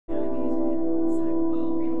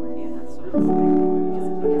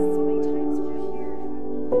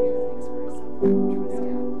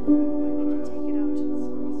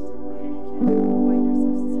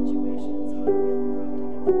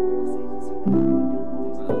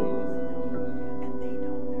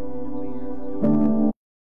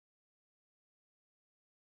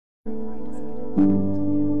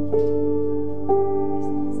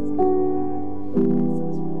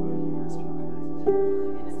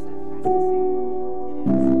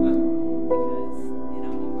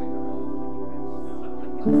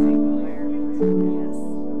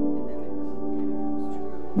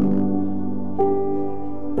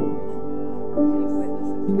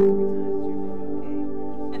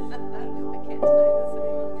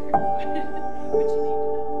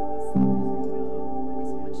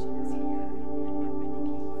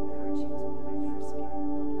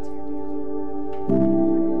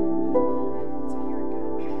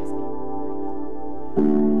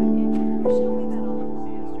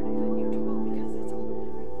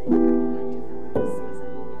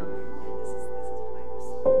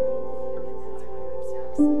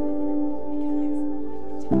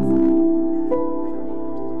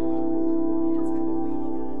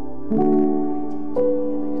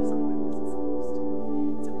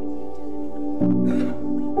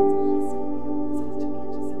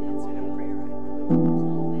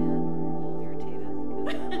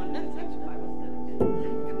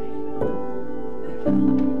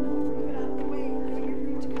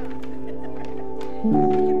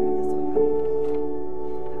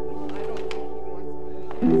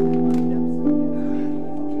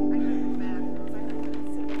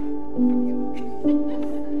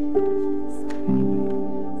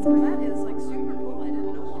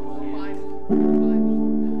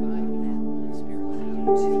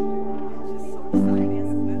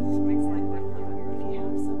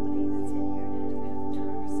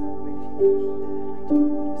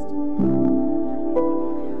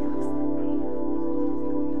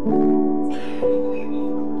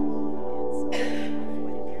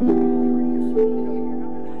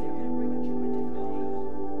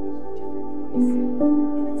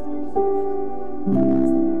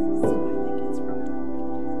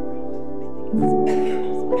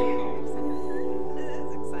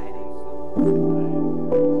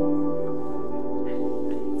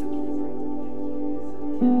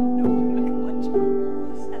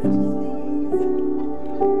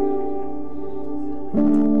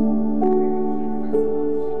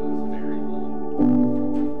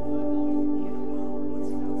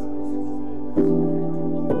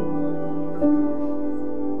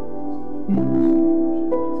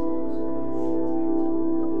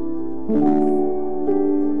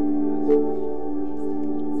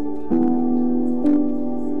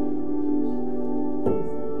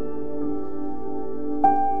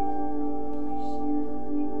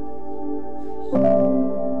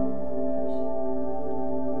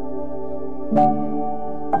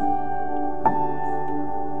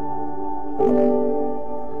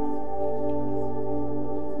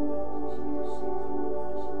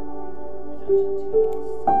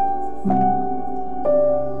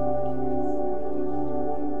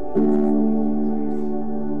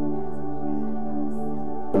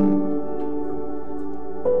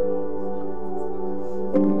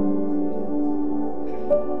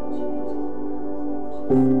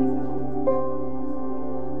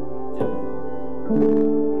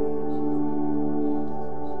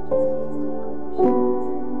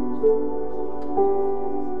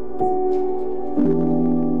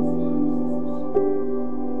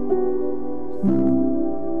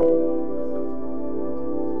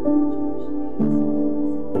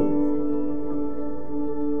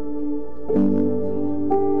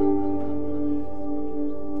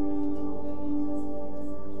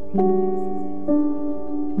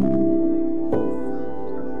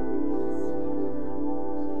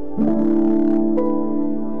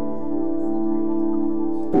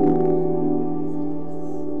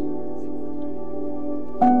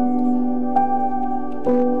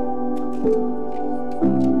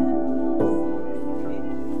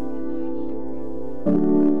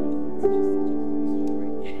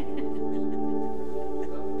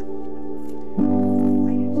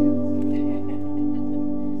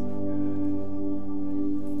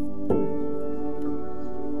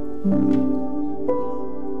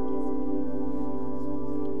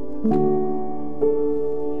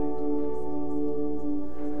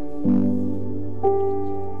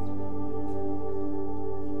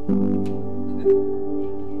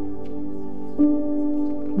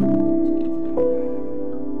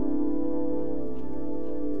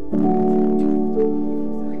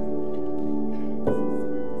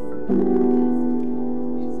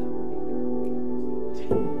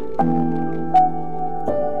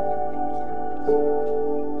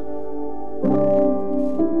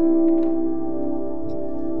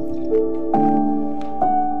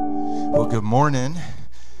Good morning.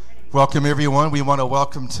 Welcome, everyone. We want to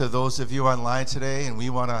welcome to those of you online today, and we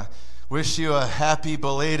want to wish you a happy,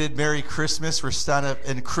 belated Merry Christmas. We're starting up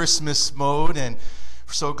in Christmas mode, and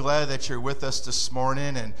we're so glad that you're with us this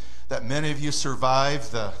morning and that many of you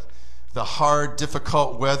survived the hard,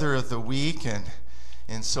 difficult weather of the week,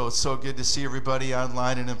 and so it's so good to see everybody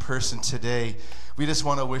online and in person today. We just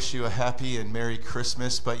want to wish you a happy and Merry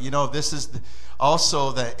Christmas. But you know, this is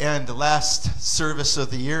also the last service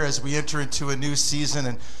of the year as we enter into a new season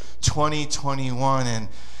in 2021. And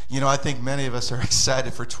you know, I think many of us are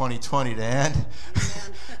excited for 2020 to end.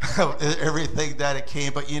 Everything that it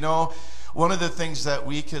came. But you know, one of the things that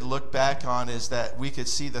we could look back on is that we could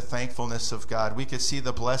see the thankfulness of God. We could see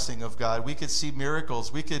the blessing of God. We could see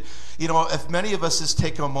miracles. We could, you know, if many of us just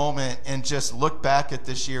take a moment and just look back at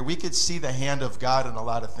this year, we could see the hand of God in a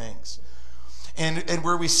lot of things. And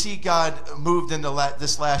where we see God moved into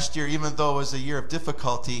this last year, even though it was a year of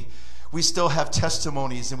difficulty, we still have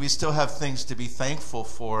testimonies and we still have things to be thankful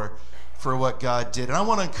for what God did. And I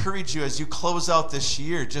want to encourage you as you close out this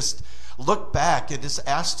year, just look back and just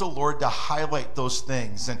ask the Lord to highlight those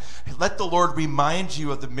things and let the Lord remind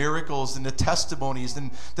you of the miracles and the testimonies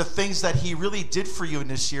and the things that He really did for you in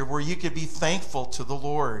this year where you could be thankful to the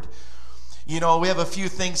Lord. You know, we have a few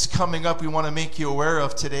things coming up we want to make you aware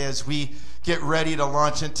of today as we get ready to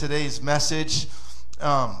launch in today's message.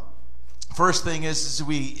 First thing is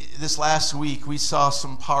this last week we saw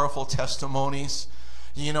some powerful testimonies.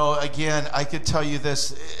 You know, again, I could tell you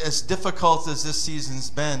this, as difficult as this season's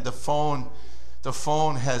been, the phone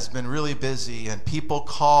has been really busy, and people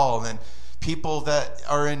call, and people that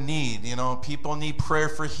are in need, you know, people need prayer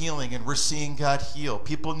for healing, and we're seeing God heal.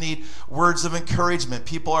 People need words of encouragement.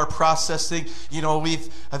 People are processing, you know,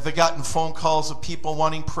 I've gotten phone calls of people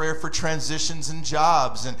wanting prayer for transitions in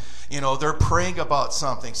jobs, and, you know, they're praying about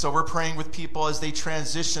something. So we're praying with people as they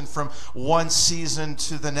transition from one season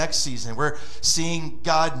to the next season. We're seeing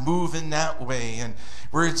God move in that way, and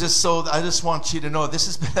I just want you to know this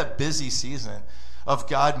has been a busy season of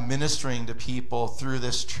God ministering to people through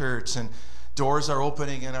this church, and doors are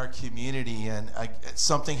opening in our community. And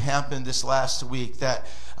something happened this last week that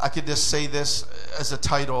I could just say this as a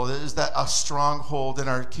title, is that a stronghold in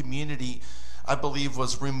our community, I believe,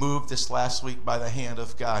 was removed this last week by the hand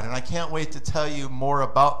of God. And I can't wait to tell you more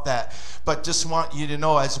about that. But just want you to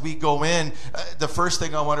know as we go in, the first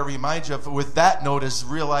thing I want to remind you of with that note is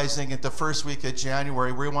realizing at the first week of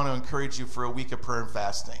January, we want to encourage you for a week of prayer and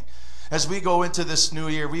fasting. As we go into this new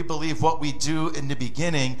year, we believe what we do in the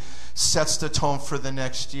beginning sets the tone for the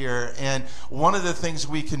next year. And one of the things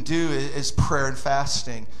we can do is prayer and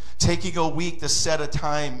fasting. Taking a week to set a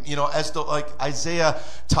time, you know, like Isaiah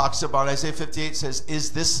talks about. Isaiah 58 says,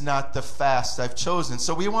 "Is this not the fast I've chosen?"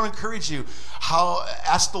 So we want to encourage you,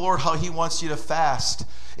 ask the Lord how He wants you to fast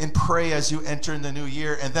and pray as you enter in the new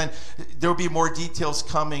year. And then there will be more details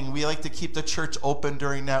coming. We like to keep the church open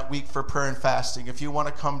during that week for prayer and fasting. If you want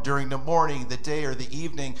to come during the morning, the day, or the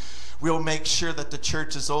evening, we'll make sure that the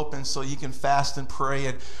church is open so you can fast and pray,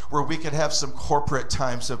 and where we could have some corporate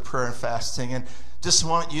times of prayer and fasting. And just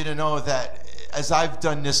want you to know that as I've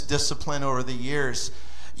done this discipline over the years,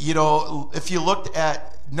 you know, if you looked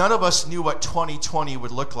at, none of us knew what 2020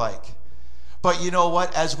 would look like. But you know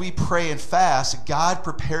what? As we pray and fast, God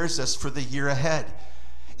prepares us for the year ahead.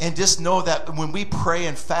 And just know that when we pray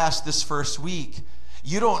and fast this first week,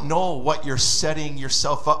 you don't know what you're setting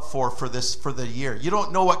yourself up for the year. You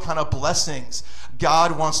don't know what kind of blessings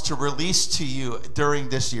God wants to release to you during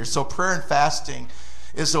this year. So prayer and fasting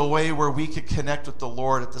is a way where we could connect with the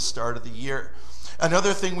Lord at the start of the year.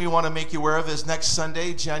 Another thing we want to make you aware of is next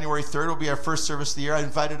Sunday, January 3rd, will be our first service of the year. I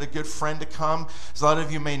invited a good friend to come. As a lot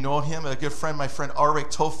of you may know him, a good friend, my friend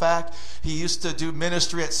Arik Tofak. He used to do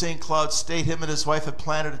ministry at St. Cloud State. Him and his wife had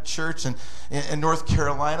planted a church in North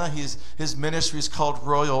Carolina. His ministry is called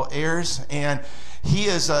Royal Heirs, and he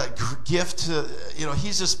is a gift to, you know,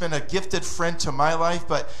 he's just been a gifted friend to my life.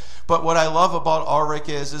 But what I love about Arik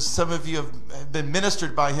is some of you have been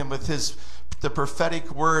ministered by him with the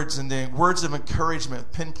prophetic words and the words of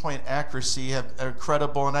encouragement, pinpoint accuracy, are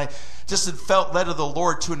incredible. And I just had felt led of the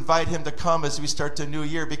Lord to invite him to come as we start the new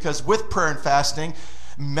year, because with prayer and fasting,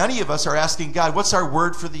 many of us are asking God, what's our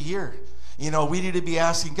word for the year? we need to be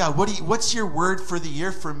asking God, what's your word for the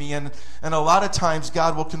year for me? And a lot of times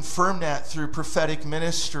God will confirm that through prophetic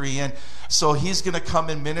ministry. And so he's going to come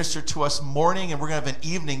and minister to us morning, and we're going to have an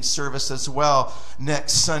evening service as well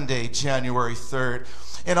next Sunday, January 3rd.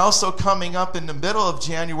 And also coming up in the middle of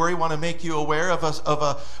January, I want to make you aware of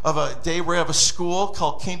a day where we have a school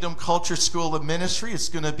called Kingdom Culture School of Ministry. It's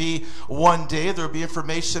going to be one day. There will be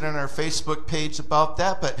information on our Facebook page about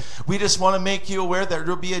that. But we just want to make you aware that there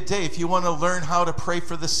will be a day. If you want to learn how to pray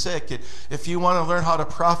for the sick, if you want to learn how to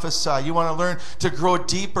prophesy, you want to learn to grow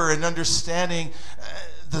deeper in understanding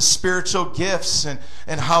the spiritual gifts and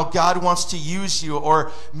how God wants to use you,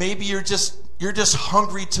 or maybe you're just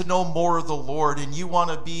hungry to know more of the Lord and you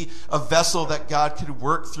want to be a vessel that God could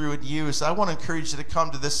work through and use. I want to encourage you to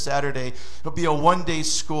come to this Saturday. It'll be a one-day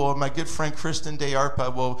school. My good friend Kristen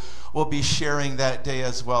DeArpa will be sharing that day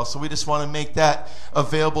as well. So we just want to make that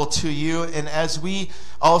available to you. And as we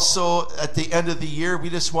also, at the end of the year, we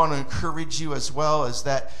just want to encourage you as well as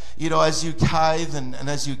that, as you tithe and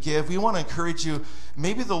as you give, we want to encourage you.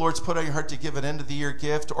 Maybe the Lord's put on your heart to give an end-of-the-year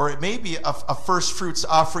gift, or it may be a first fruits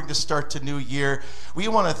offering to start the new year.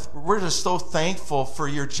 We're just so thankful for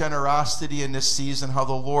your generosity in this season, how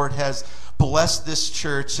the Lord has blessed this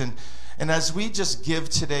church. And as we just give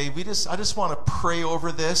today, I just want to pray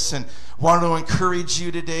over this and want to encourage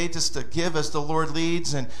you today just to give as the Lord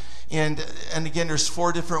leads. And again, there's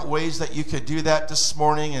 4 different ways that you could do that this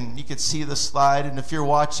morning, and you could see the slide. And if you're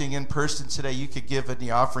watching in person today, you could give in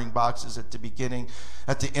the offering boxes at the beginning,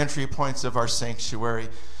 at the entry points of our sanctuary.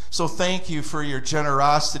 So thank you for your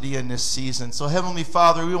generosity in this season. So Heavenly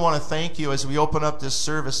Father, we want to thank you as we open up this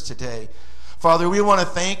service today. Father, we want to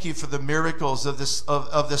thank you for the miracles of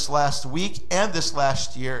this last week and this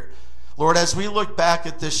last year. Lord, as we look back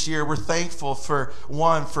at this year, we're thankful for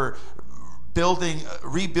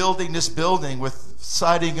rebuilding this building with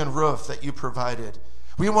siding and roof that you provided.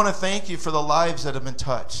 We want to thank you for the lives that have been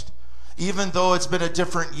touched. Even though it's been a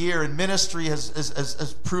different year and ministry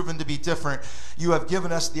has proven to be different, you have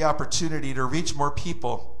given us the opportunity to reach more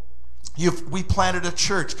people. We planted a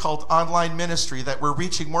church called Online Ministry that we're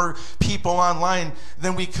reaching more people online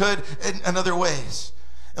than we could in other ways.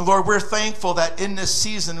 And Lord, we're thankful that in this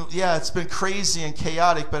season, it's been crazy and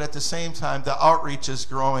chaotic, but at the same time, the outreach is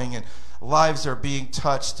growing and lives are being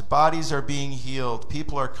touched, bodies are being healed,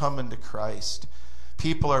 people are coming to Christ,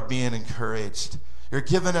 people are being encouraged. You're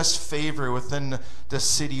giving us favor within the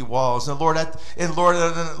city walls. And Lord,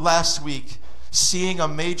 last week, seeing a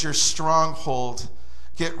major stronghold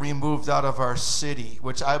get removed out of our city,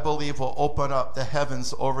 which I believe will open up the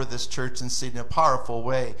heavens over this church and city in a powerful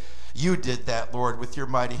way. You did that, Lord, with your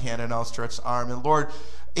mighty hand and outstretched arm. And Lord,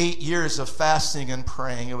 8 years of fasting and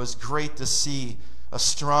praying, it was great to see a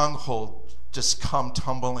stronghold just come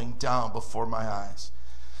tumbling down before my eyes.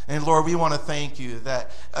 And Lord, we want to thank you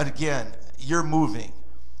that, again, you're moving.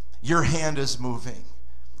 Your hand is moving.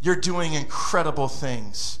 You're doing incredible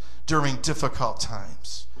things during difficult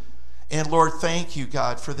times. And Lord, thank you,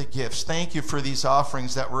 God, for the gifts. Thank you for these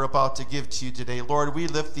offerings that we're about to give to you today. Lord, we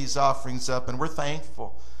lift these offerings up and we're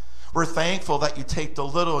thankful. We're thankful that you take the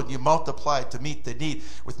little and you multiply it to meet the need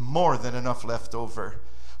with more than enough left over.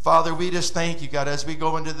 Father, we just thank you, God, as we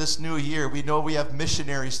go into this new year. We know we have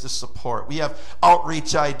missionaries to support. We have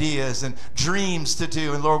outreach ideas and dreams to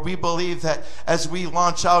do. And Lord, we believe that as we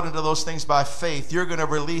launch out into those things by faith, you're going to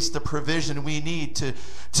release the provision we need to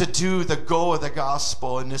do the go of the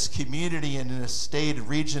gospel in this community and in this state,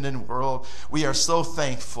 region, and world. We are so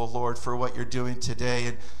thankful, Lord, for what you're doing today,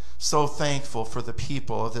 and so thankful for the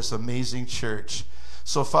people of this amazing church.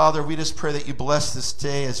 So, Father, we just pray that you bless this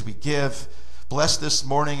day as we give. Bless this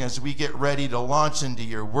morning as we get ready to launch into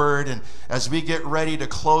your word, and as we get ready to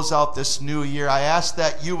close out this new year. I ask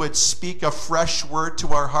that you would speak a fresh word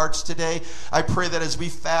to our hearts today. I pray that as we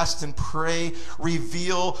fast and pray,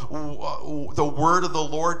 reveal the word of the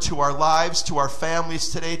Lord to our lives, to our families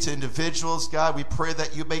today, to individuals. God, we pray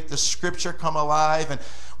that you make the scripture come alive, and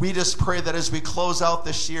we just pray that as we close out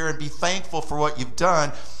this year and be thankful for what you've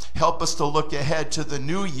done, help us to look ahead to the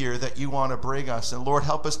new year that you want to bring us. And Lord,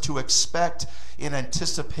 help us to expect and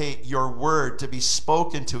anticipate your word to be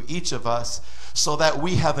spoken to each of us so that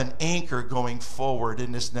we have an anchor going forward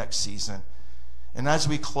in this next season. And as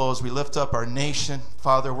we close, we lift up our nation.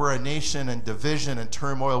 Father, we're a nation in division and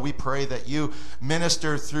turmoil. We pray that you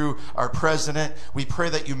minister through our president. We pray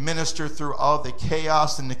that you minister through all the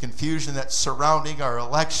chaos and the confusion that's surrounding our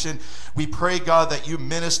election. We pray, God, that you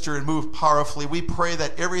minister and move powerfully. We pray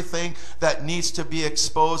that everything that needs to be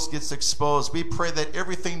exposed gets exposed. We pray that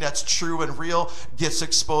everything that's true and real gets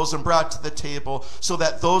exposed and brought to the table so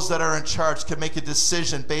that those that are in charge can make a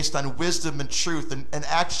decision based on wisdom and truth and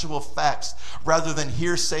actual facts rather than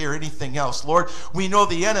hearsay or anything else. Lord, we know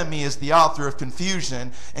the enemy is the author of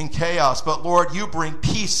confusion and chaos, but Lord, you bring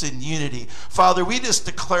peace and unity. Father, we just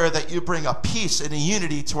declare that you bring a peace and a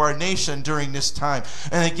unity to our nation during this time.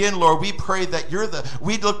 And again, Lord, we pray that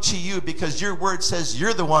we look to you because your word says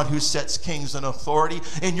you're the one who sets kings in authority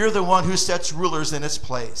and you're the one who sets rulers in its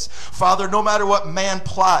place. Father, no matter what man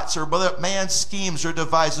plots or whether man schemes or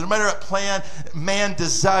devises, no matter what plan man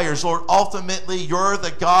desires, Lord, ultimately you're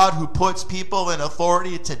the God who puts people in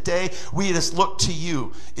authority. Today, we just look to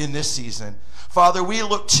you in this season. Father, we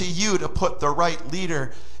look to you to put the right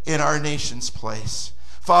leader in our nation's place.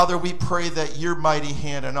 Father, we pray that your mighty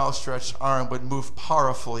hand and outstretched arm would move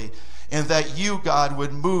powerfully and that you, God,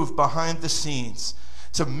 would move behind the scenes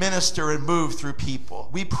to minister and move through people.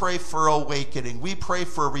 We pray for awakening. We pray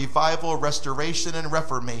for revival, restoration, and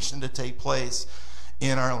reformation to take place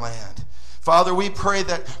in our land. Father, we pray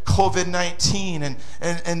that COVID-19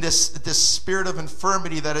 and this spirit of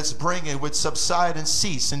infirmity that it's bringing would subside and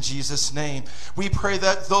cease in Jesus' name. We pray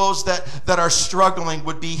that those that are struggling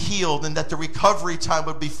would be healed and that the recovery time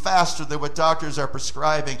would be faster than what doctors are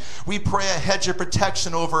prescribing. We pray a hedge of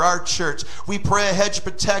protection over our church. We pray a hedge of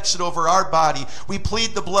protection over our body. We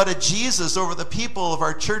plead the blood of Jesus over the people of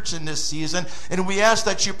our church in this season, and we ask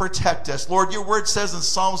that you protect us. Lord, your word says in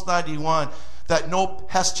Psalms 91, that no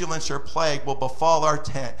pestilence or plague will befall our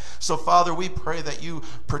tent. So, Father, we pray that you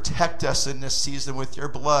protect us in this season with your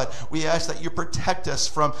blood. We ask that you protect us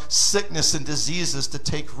from sickness and diseases to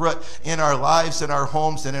take root in our lives, in our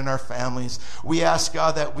homes, and in our families. We ask,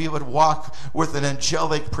 God, that we would walk with an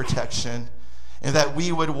angelic protection and that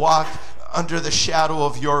we would walk under the shadow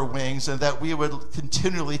of your wings and that we would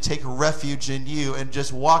continually take refuge in you and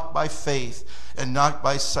just walk by faith and not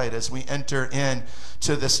by sight as we enter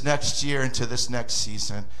into this next year, into this next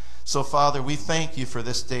season. So, Father, we thank you for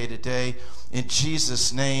this day today. In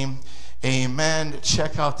Jesus' name, amen.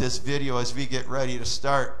 Check out this video as we get ready to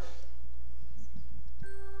start.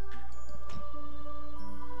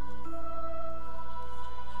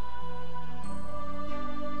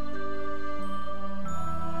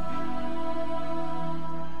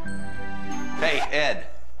 Hey, Ed,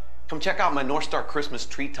 come check out my North Star Christmas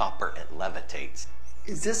tree topper. It levitates.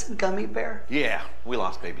 Is this a gummy bear? Yeah, we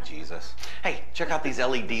lost baby Jesus. Hey, check out these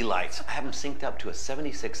LED lights. I have them synced up to a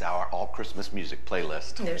 76-hour all-Christmas music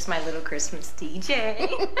playlist. There's my little Christmas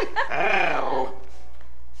DJ. Ow.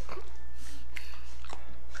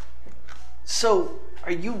 So,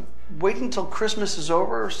 are you waiting till Christmas is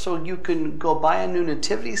over so you can go buy a new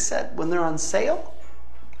nativity set when they're on sale?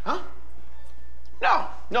 Huh?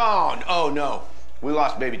 No. We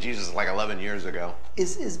lost baby Jesus like 11 years ago.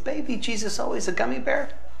 Is baby Jesus always a gummy bear?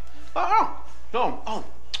 No.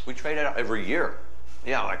 We trade it out every year.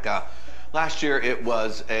 Yeah, like last year it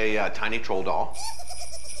was a tiny troll doll.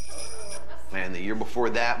 And the year before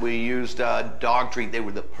that we used dog treat. They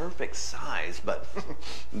were the perfect size, but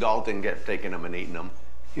Dalton kept taking them and eating them.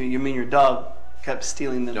 You mean your dog kept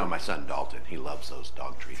stealing them? No, my son Dalton. He loves those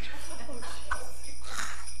dog treats.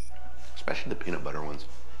 Especially the peanut butter ones.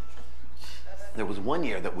 There was one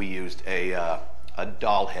year that we used a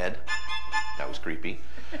doll head. That was creepy.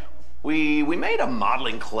 We made a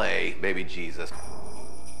modeling clay baby Jesus.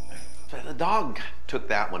 So the dog took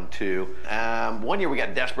that one too. One year we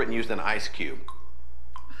got desperate and used an ice cube.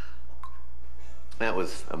 That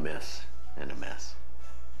was a miss and a mess.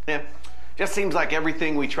 Yeah, just seems like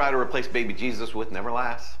everything we try to replace baby Jesus with never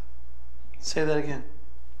lasts. Say that again.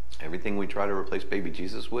 Everything we try to replace baby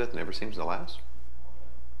Jesus with never seems to last.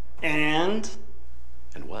 And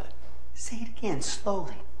what? say it again,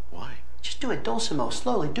 slowly. Why? Just do it, dulcimo,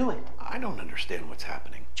 slowly, do it. I don't understand what's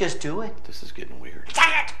happening. Just do it. This is getting weird. Say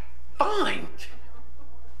it! Fine.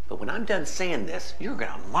 But when I'm done saying this, you're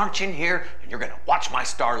gonna march in here and you're gonna watch my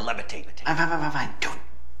star levitate. Fine. Do it.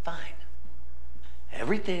 Fine.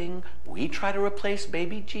 Everything we try to replace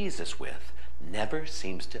baby Jesus with never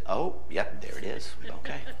seems to... Oh, yep, there it is.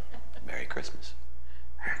 Okay. Merry Christmas.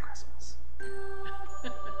 Merry Christmas.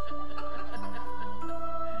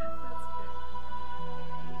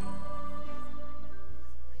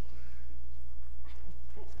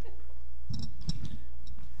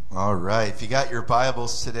 All right, if you got your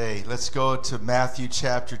Bibles today, let's go to Matthew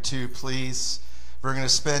chapter 2, please. We're going to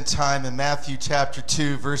spend time in Matthew chapter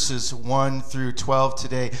 2, verses 1 through 12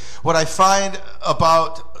 today. What I find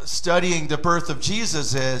about studying the birth of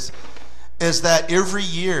Jesus is that every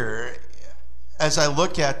year, as I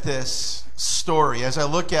look at this story, as I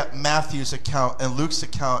look at Matthew's account and Luke's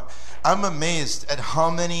account, I'm amazed at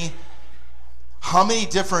how many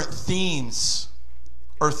different themes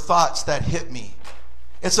or thoughts that hit me.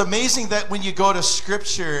 It's amazing that when you go to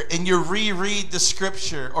Scripture and you reread the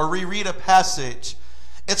Scripture or reread a passage,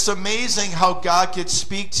 it's amazing how God could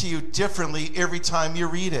speak to you differently every time you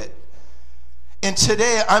read it. And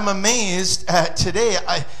today, I'm amazed at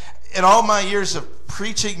in all my years of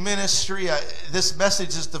preaching ministry, this message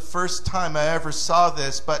is the first time I ever saw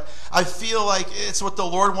this, but I feel like it's what the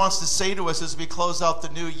Lord wants to say to us as we close out the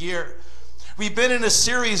new year. We've been in a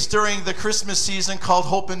series during the Christmas season called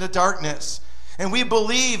Hope in the Darkness. And we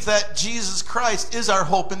believe that Jesus Christ is our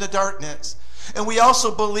hope in the darkness. And we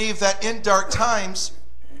also believe that in dark times,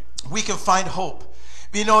 we can find hope.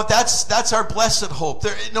 You know, that's our blessed hope.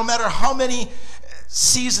 No matter how many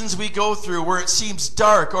seasons we go through where it seems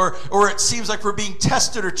dark or it seems like we're being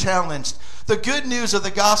tested or challenged, the good news of the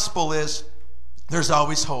gospel is there's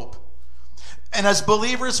always hope. And as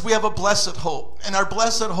believers, we have a blessed hope. And our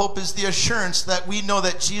blessed hope is the assurance that we know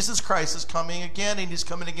that Jesus Christ is coming again, and he's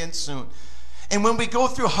coming again soon. And when we go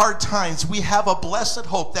through hard times, we have a blessed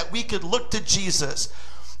hope that we could look to Jesus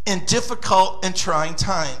in difficult and trying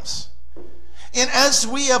times. And as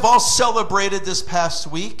we have all celebrated this past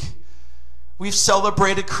week, we've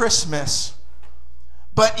celebrated Christmas.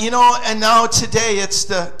 But, you know, and now today it's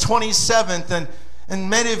the 27th, and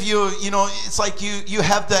many of you, you know, it's like you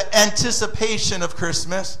have the anticipation of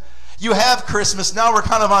Christmas. You have Christmas. Now we're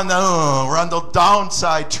kind of on the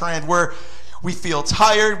downside trend where we feel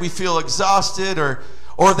tired, we feel exhausted, or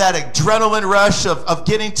that adrenaline rush of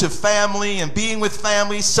getting to family and being with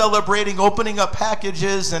family, celebrating, opening up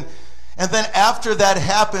packages. And then after that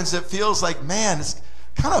happens, it feels like, man, it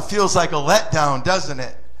kind of feels like a letdown, doesn't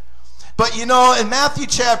it? But you know, in Matthew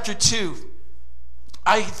chapter 2,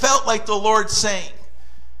 I felt like the Lord saying,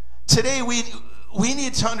 today we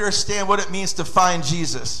need to understand what it means to find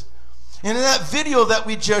Jesus. And in that video that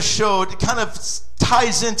we just showed, it kind of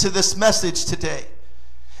ties into this message today.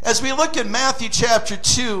 As we look at Matthew chapter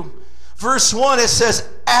 2, verse 1, it says,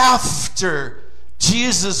 after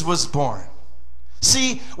Jesus was born.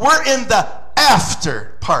 See, we're in the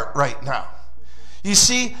after part right now. You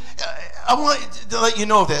see, I want to let you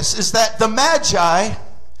know this, is that the Magi,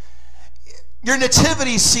 your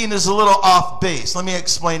nativity scene is a little off base. Let me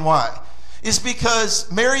explain why. It's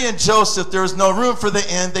because Mary and Joseph, there was no room for the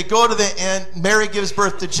inn. They go to the inn. Mary gives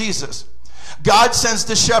birth to Jesus. God sends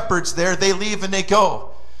the shepherds there. They leave and they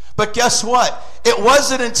go. But guess what? It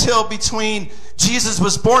wasn't until between Jesus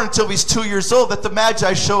was born until he was 2 years old that the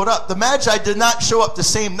Magi showed up. The Magi did not show up the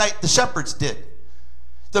same night the shepherds did.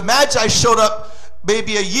 The Magi showed up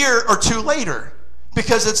maybe a year or two later,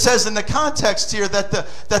 because it says in the context here that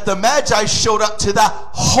the Magi showed up to the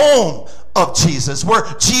home of Jesus, where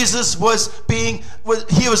Jesus he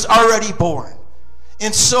was already born.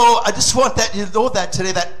 And so I just want that you to know that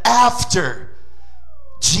today, that after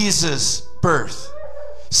Jesus' birth.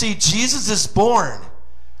 See, Jesus is born,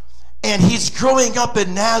 and he's growing up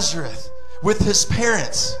in Nazareth with his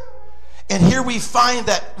parents. And here we find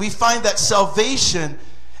that salvation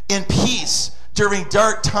and peace during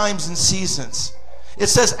dark times and seasons. It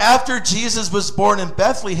says, after Jesus was born in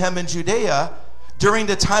Bethlehem in Judea, during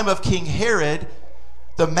the time of King Herod,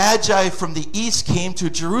 the Magi from the east came to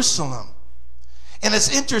Jerusalem. And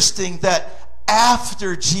it's interesting that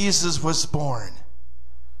after Jesus was born,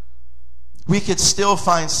 we could still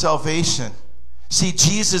find salvation. See,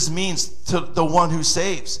 Jesus means the one who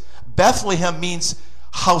saves. Bethlehem means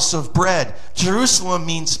house of bread. Jerusalem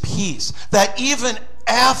means peace. That even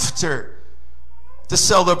after the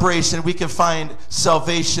celebration, we can find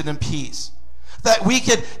salvation and peace. That we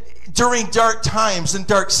could, during dark times and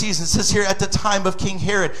dark seasons, it says here at the time of King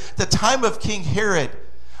Herod. The time of King Herod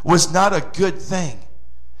was not a good thing.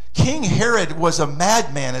 King Herod was a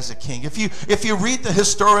madman as a king. If you read the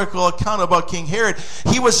historical account about King Herod,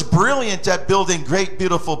 he was brilliant at building great,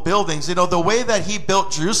 beautiful buildings. You know, the way that he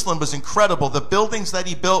built Jerusalem was incredible. The buildings that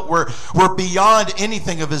he built were beyond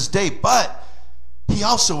anything of his day. But he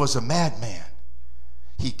also was a madman.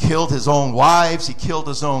 He killed his own wives. He killed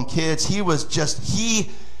his own kids. He was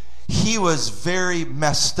very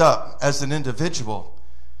messed up as an individual.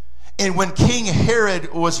 And when King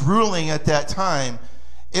Herod was ruling at that time,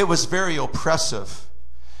 it was very oppressive.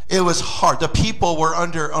 It was hard. The people were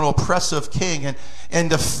under an oppressive king, and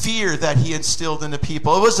the fear that he instilled in the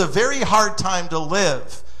people. It was a very hard time to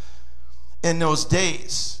live in those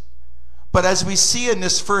days. But as we see in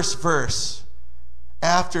this first verse,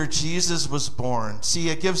 after Jesus was born, see,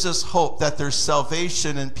 it gives us hope that there's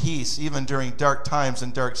salvation and peace even during dark times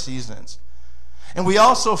and dark seasons. And we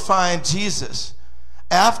also find Jesus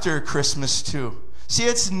after Christmas too. See,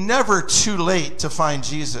 it's never too late to find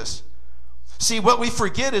Jesus. See, what we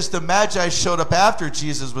forget is the Magi showed up after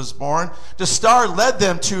Jesus was born. The star led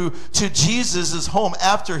them to Jesus' home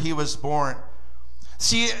after he was born.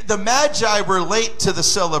 See, the Magi were late to the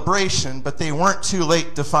celebration, but they weren't too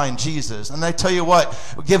late to find Jesus. And I tell you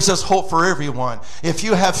what, it gives us hope for everyone. If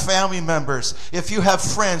you have family members, if you have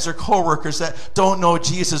friends or coworkers that don't know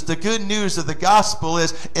Jesus, the good news of the gospel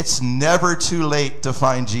is it's never too late to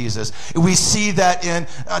find Jesus. We see that in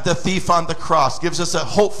the thief on the cross. Gives us a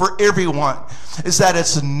hope for everyone, is that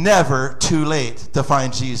it's never too late to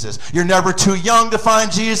find Jesus. You're never too young to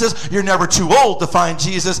find Jesus. You're never too old to find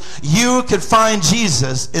Jesus. You can find Jesus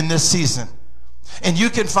in this season. And you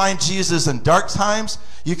can find Jesus in dark times.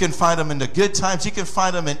 You can find him in the good times. You can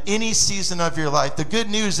find him in any season of your life. The good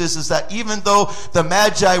news is that even though the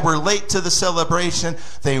Magi were late to the celebration,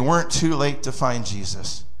 they weren't too late to find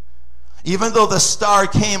Jesus. Even though the star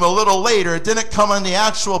came a little later, it didn't come on the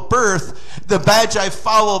actual birth, the Magi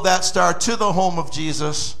followed that star to the home of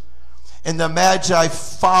Jesus. And the Magi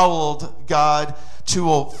followed God to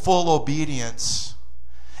a full obedience.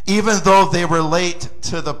 Even though they were late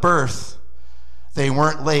to the birth, they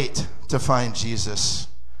weren't late to find Jesus.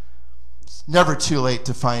 It's never too late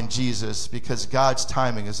to find Jesus because God's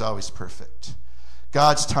timing is always perfect.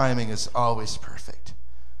 God's timing is always perfect.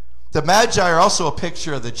 The Magi are also a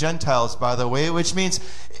picture of the Gentiles, by the way, which means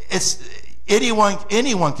it's anyone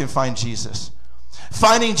can find Jesus.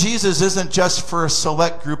 Finding Jesus isn't just for a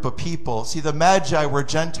select group of people. See, the Magi were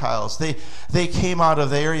Gentiles. They came out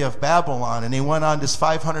of the area of Babylon, and they went on this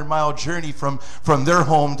 500-mile journey from their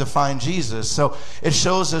home to find Jesus. So it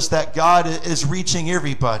shows us that God is reaching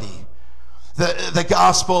everybody. The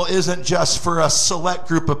gospel isn't just for a select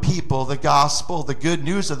group of people. The gospel, the good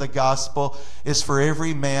news of the gospel, is for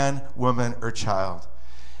every man, woman, or child.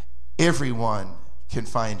 Everyone can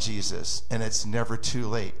find Jesus, and it's never too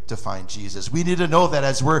late to find Jesus. We need to know that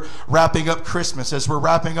as we're wrapping up Christmas, as we're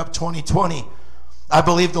wrapping up 2020. I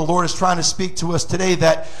believe the Lord is trying to speak to us today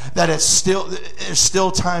that it's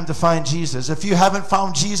still time to find Jesus. If you haven't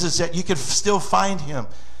found Jesus yet, you can still find him.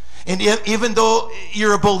 And even though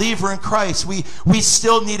you're a believer in Christ, we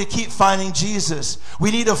still need to keep finding Jesus.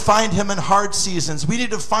 We need to find him in hard seasons. We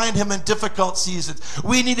need to find him in difficult seasons.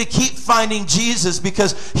 We need to keep finding Jesus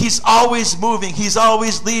because he's always moving. He's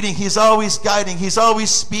always leading. He's always guiding. He's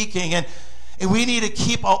always speaking. And we need to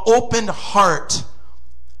keep an open heart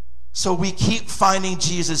so we keep finding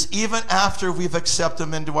Jesus. Even after we've accepted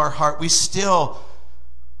him into our heart, we still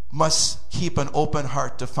must keep an open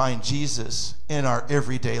heart to find Jesus in our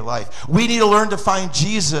everyday life. We need to learn to find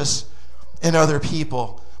Jesus in other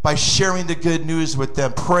people by sharing the good news with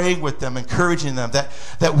them, praying with them, encouraging them,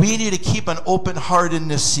 that we need to keep an open heart in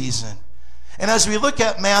this season. And as we look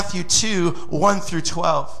at Matthew 2, 1 through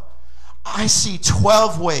 12, I see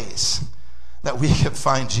 12 ways that we can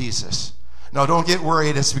find Jesus. Now, don't get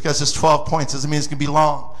worried. It's because it's 12 points. Doesn't mean it's going to be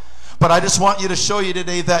long. But I just want you to show you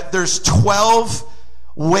today that there's 12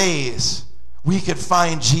 ways we could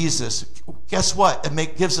find Jesus. Guess what?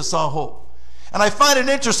 It gives us all hope. And I find it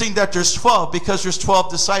interesting that there's 12 because there's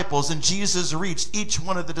 12 disciples, and Jesus reached each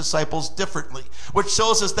one of the disciples differently, which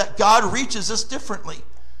shows us that God reaches us differently.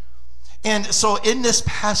 And so in this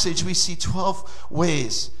passage, we see 12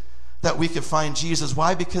 ways that we could find Jesus.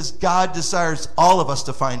 Why? Because God desires all of us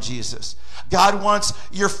to find Jesus. God wants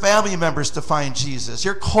your family members to find Jesus,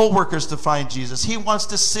 your co-workers to find Jesus. He wants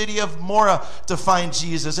the city of Mora to find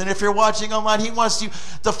Jesus. And if you're watching online, he wants you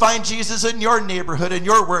to find Jesus in your neighborhood, in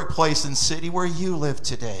your workplace and city where you live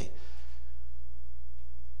today.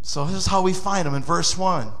 So this is how we find him in verse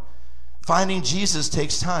 1. Finding Jesus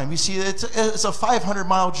takes time. You see, it's a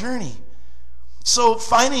 500-mile journey. So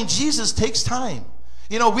finding Jesus takes time.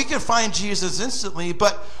 You know, we can find Jesus instantly,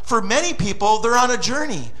 but for many people, they're on a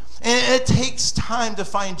journey. And it takes time to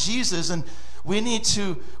find Jesus, and we need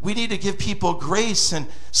to give people grace. And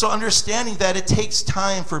so understanding that it takes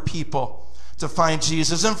time for people to find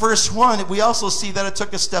Jesus. In verse 1, we also see that it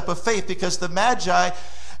took a step of faith, because the Magi,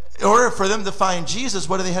 in order for them to find Jesus,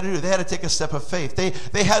 what they had to do? They had to take a step of faith.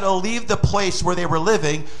 They had to leave the place where they were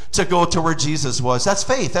living to go to where Jesus was. That's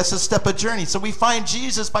faith. That's a step of journey. So we find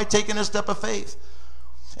Jesus by taking a step of faith.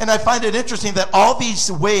 And I find it interesting that all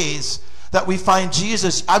these ways that we find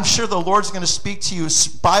Jesus, I'm sure the Lord's going to speak to you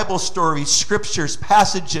Bible stories, scriptures,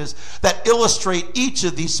 passages that illustrate each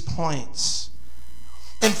of these points.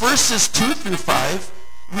 In verses 2 through 5,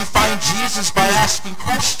 we find Jesus by asking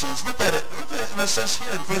questions. Look at it. It says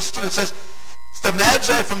here in verse 2, it says, the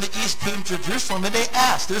Magi from the east came to Jerusalem, and they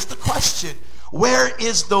asked, there's the question, where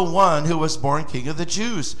is the one who was born King of the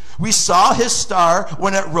Jews? We saw his star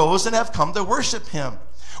when it rose and have come to worship him.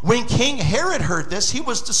 When King Herod heard this, he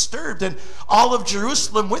was disturbed, and all of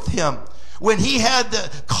Jerusalem with him. When he had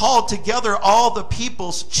called together all the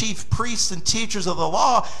people's chief priests and teachers of the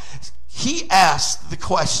law, he asked the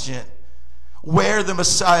question, where the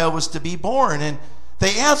Messiah was to be born. And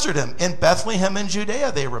they answered him, in Bethlehem in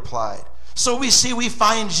Judea, they replied. So we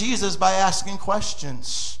find Jesus by asking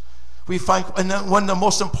questions. And then one of the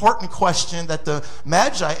most important question that the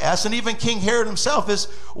Magi asked, and even King Herod himself, is,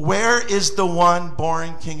 where is the one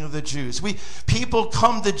born King of the Jews? People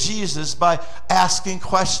come to Jesus by asking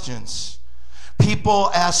questions. People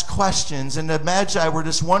ask questions, and the Magi were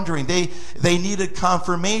just wondering. They needed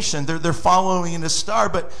confirmation. They're following in the star,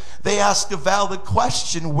 but they ask a valid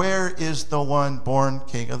question, where is the one born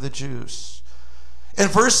King of the Jews? In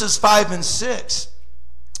verses 5 and 6,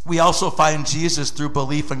 we also find Jesus through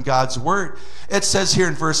belief in God's word. It says here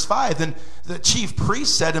in verse 5, then the chief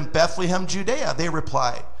priest said, in Bethlehem, Judea, they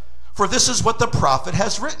replied, for this is what the prophet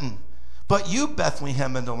has written. But you,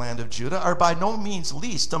 Bethlehem, in the land of Judah, are by no means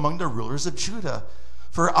least among the rulers of Judah.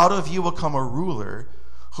 For out of you will come a ruler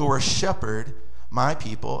who will shepherd my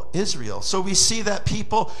people, Israel. So we see that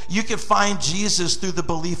you can find Jesus through the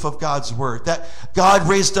belief of God's word. That God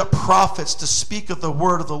raised up prophets to speak of the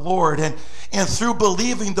word of the Lord. And through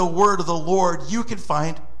believing the word of the Lord, you can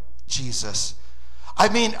find Jesus. I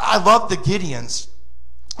mean, I love the Gideons.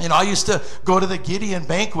 I used to go to the Gideon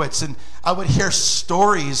banquets, and I would hear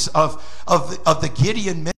stories of the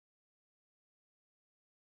Gideon men.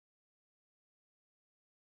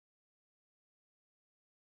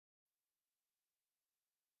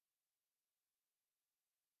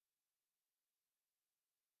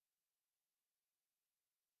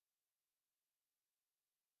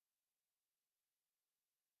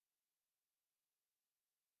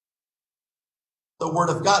 The word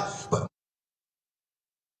of God. But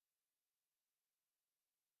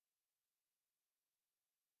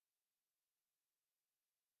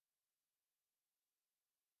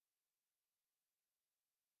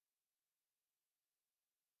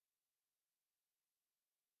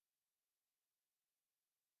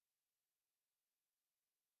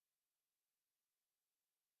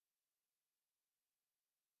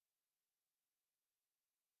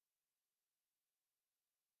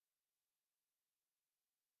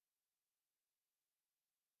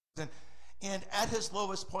And at his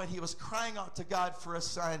lowest point, he was crying out to God for a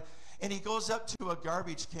sign. And he goes up to a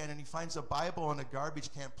garbage can, and he finds a Bible in a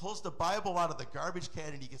garbage can, pulls the Bible out of the garbage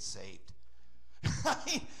can, and he gets saved.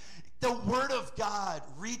 The word of God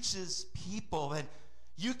reaches people, and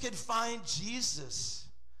you can find Jesus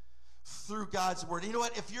through God's word. You know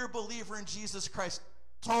what? If you're a believer in Jesus Christ,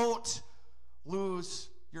 don't lose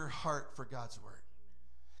your heart for God's word.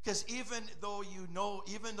 Because even though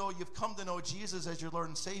you've come to know Jesus as your Lord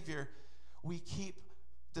and Savior, we keep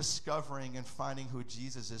discovering and finding who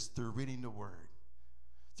Jesus is through reading the word,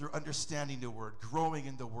 through understanding the word, growing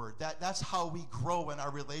in the word. That's how we grow in our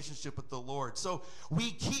relationship with the Lord. So we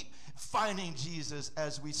keep finding Jesus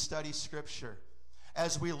as we study Scripture,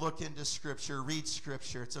 as we look into Scripture, read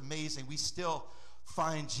Scripture. It's amazing. We still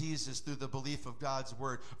find Jesus through the belief of God's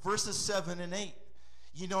word. Verses 7 and 8.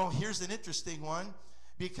 Here's an interesting one.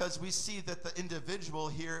 Because we see that the individual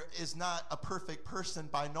here is not a perfect person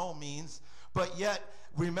by no means, but yet,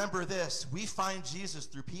 remember this, we find Jesus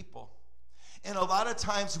through people. And a lot of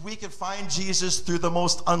times we can find Jesus through the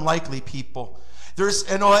most unlikely people.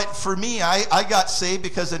 For me, I got saved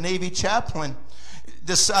because a Navy chaplain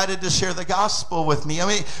decided to share the gospel with me. I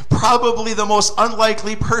mean, probably the most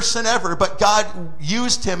unlikely person ever, but God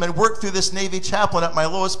used him and worked through this Navy chaplain at my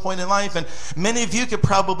lowest point in life. And many of you could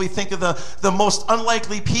probably think of the most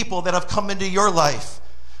unlikely people that have come into your life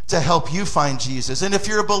to help you find Jesus. And if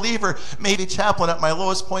you're a believer, maybe chaplain at my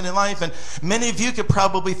lowest point in life, and many of you could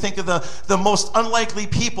probably think of the most unlikely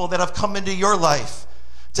people that have come into your life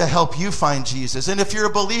to help you find Jesus. And if you're a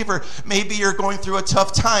believer, maybe you're going through a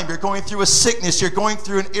tough time, you're going through a sickness, you're going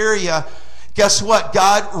through an area. Guess what?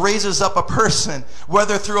 God raises up a person,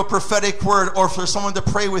 whether through a prophetic word or for someone to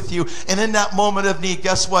pray with you. And in that moment of need,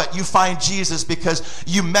 guess what? You find Jesus because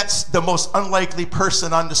you met the most unlikely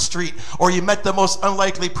person on the street, or you met the most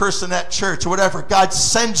unlikely person at church, or whatever. God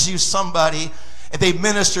sends you somebody, and they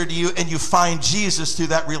minister to you, and you find Jesus through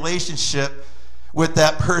that relationship with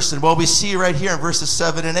that person. Well, we see right here in verses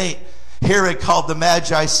 7 and 8, Herod called the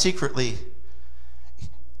Magi secretly,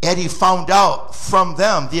 and he found out from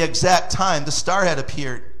them the exact time the star had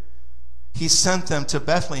appeared. he sent them to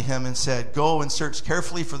Bethlehem and said, go and search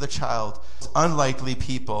carefully for the child. Unlikely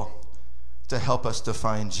people to help us to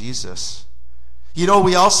find Jesus. You know,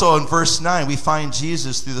 we also, in verse 9, we find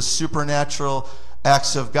Jesus through the supernatural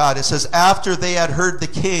acts of God. It says, after they had heard the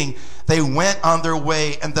king, they went on their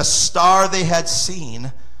way, and the star they had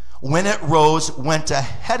seen, when it rose, went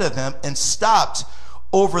ahead of them and stopped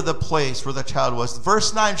over the place where the child was.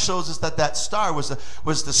 Verse 9 shows us that that star was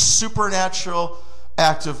the supernatural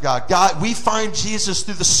act of God. We find Jesus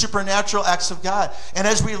through the supernatural acts of God. And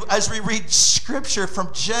as we read Scripture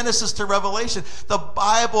from Genesis to Revelation, the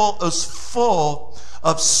Bible is full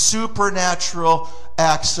of supernatural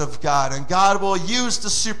acts of God. And God will use the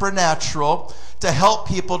supernatural to help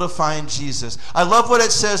people to find Jesus. I love what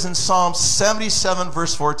it says in Psalm 77,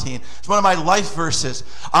 verse 14. It's one of my life verses.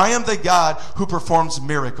 I am the God who performs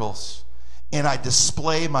miracles, and I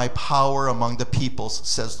display my power among the peoples,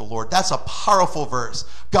 says the Lord. That's a powerful verse.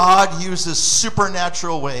 God uses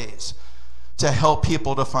supernatural ways to help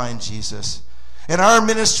people to find Jesus. In our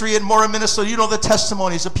ministry in Mora, Minnesota, you know the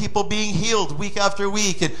testimonies of people being healed week after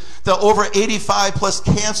week, and the over 85 plus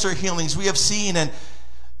cancer healings we have seen, and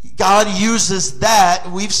God uses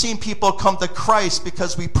that. We've seen people come to Christ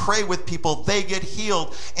because we pray with people. They get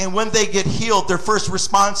healed, and when they get healed, their first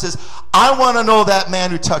response is, I want to know that man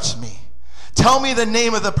who touched me. Tell me the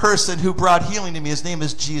name of the person who brought healing to me. His name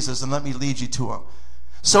is Jesus, and let me lead you to him.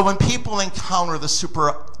 So when people encounter the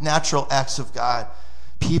supernatural acts of God,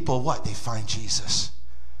 people, what? They find Jesus.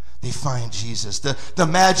 They find Jesus. The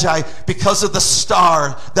Magi, because of the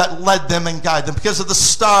star that led them and guided them, because of the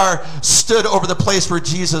star stood over the place where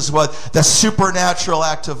Jesus was, the supernatural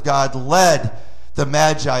act of God led the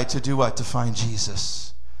Magi to do what? To find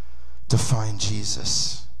Jesus. To find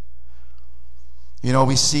Jesus. You know,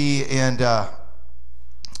 we see in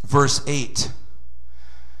verse 8,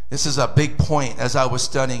 this is a big point as I was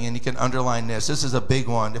studying, and you can underline this. This is a big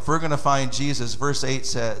one. If we're going to find Jesus, verse 8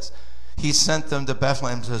 says, he sent them to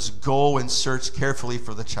Bethlehem and says, go and search carefully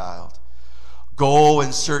for the child. Go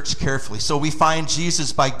and search carefully. So we find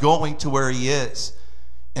Jesus by going to where he is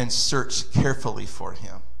and search carefully for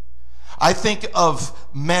him. I think of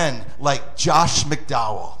men like Josh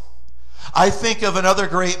McDowell. I think of another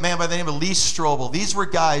great man by the name of Lee Strobel. These were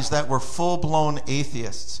guys that were full-blown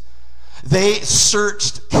atheists. They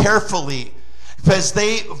searched carefully because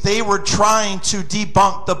they were trying to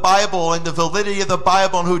debunk the Bible and the validity of the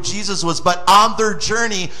Bible and who Jesus was. But on their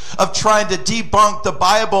journey of trying to debunk the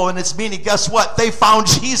Bible and its meaning, guess what? They found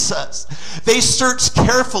Jesus. They searched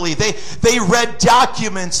carefully. They read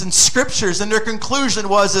documents and scriptures, and their conclusion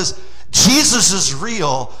was Jesus is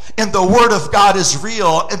real and the Word of God is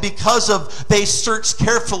real. And because of they searched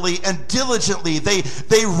carefully and diligently, they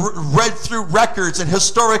read through records and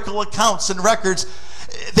historical accounts and records.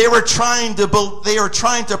 They were trying to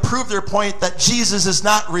prove their point that Jesus is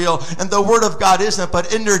not real and the Word of God isn't.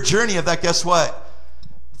 But in their journey of that, guess what?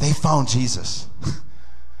 They found Jesus.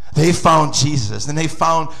 They found Jesus, and they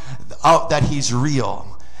found out that he's real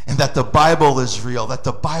and that the Bible is real, that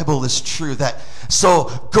the Bible is true. So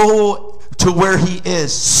go to where he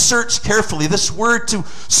is. Search carefully. This word to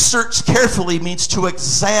search carefully means to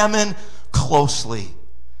examine closely.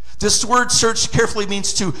 This word search carefully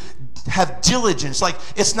means to have diligence. Like,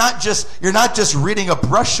 it's not just, you're not just reading a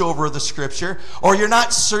brush over the scripture, or you're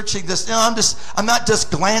not searching this. I'm not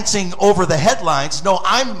just glancing over the headlines. No,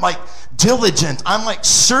 I'm like diligent. I'm like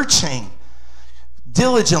searching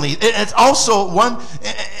diligently. It's also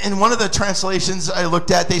in one of the translations I looked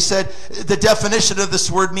at, they said the definition of this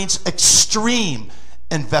word means extreme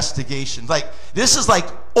investigation. Like, this is like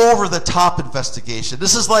over the top investigation.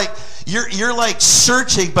 This is like you're like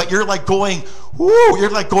searching, but you're like going, whoo, you're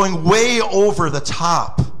like going way over the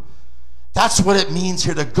top. That's what it means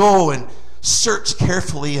here, to go and search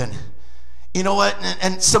carefully. And you know what?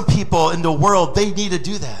 And some people in the world, they need to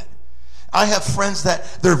do that. I have friends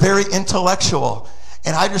that they're very intellectual,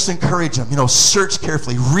 and I just encourage them, search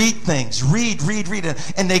carefully, read things, read,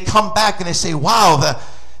 and they come back and they say, wow,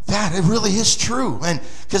 that it really is true, and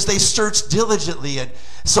because they search diligently. And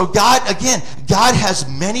so God has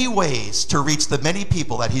many ways to reach the many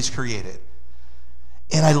people that he's created.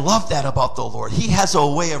 And I love that about the Lord. He has a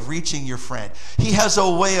way of reaching your friend. He has a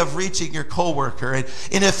way of reaching your coworker. And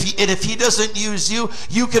if he doesn't use you,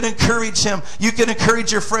 you can encourage him. You can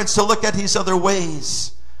encourage your friends to look at these other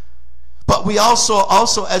ways. But we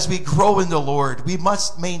also as we grow in the Lord, we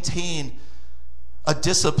must maintain a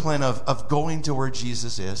discipline of going to where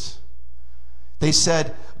Jesus is. They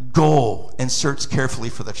said, go and search carefully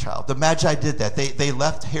for the child. The Magi did that. They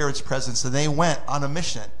left Herod's presence and they went on a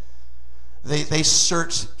mission. They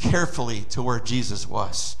searched carefully to where Jesus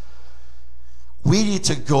was. we need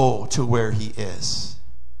to go to where he is.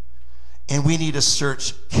 And we need to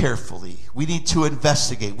search carefully. We need to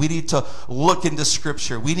investigate. We need to look into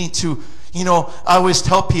Scripture. We need to, I always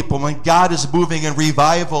tell people when God is moving in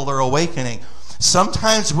revival or awakening,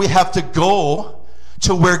 sometimes we have to go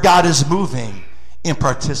to where God is moving and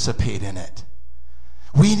participate in it.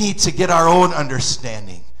 We need to get our own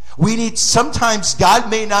understanding. Sometimes God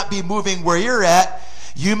may not be moving where you're at.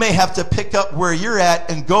 You may have to pick up where you're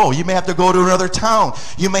at and go. You may have to go to another town.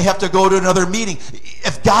 You may have to go to another meeting.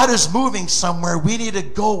 If God is moving somewhere, we need to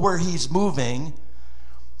go where he's moving,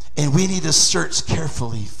 and we need to search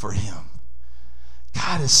carefully for him.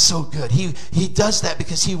 God is so good. He does that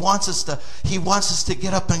because he wants us to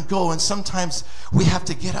get up and go, and sometimes we have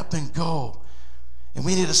to get up and go, and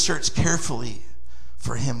we need to search carefully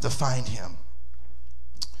for him to find him.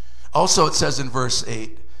 Also, it says in verse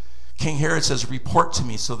 8, King Herod says, report to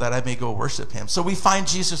me so that I may go worship him. So we find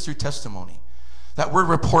Jesus through testimony. That word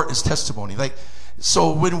report is testimony.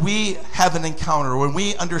 So when we have an encounter, when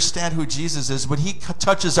we understand who Jesus is, when he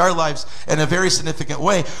touches our lives in a very significant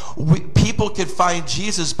way, people can find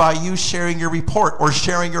Jesus by you sharing your report or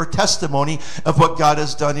sharing your testimony of what God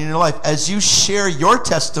has done in your life. As you share your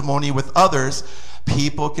testimony with others,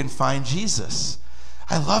 people can find Jesus.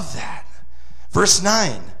 I love that. Verse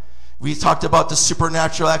 9. We talked about the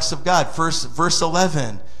supernatural acts of God. Verse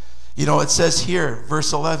 11, it says here,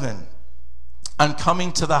 verse 11, on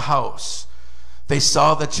coming to the house, they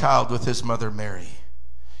saw the child with his mother Mary.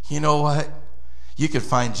 You know what? You can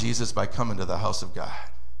find Jesus by coming to the house of God.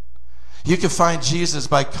 You can find Jesus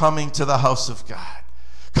by coming to the house of God.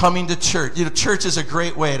 Coming to church. Church is a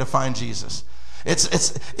great way to find Jesus. In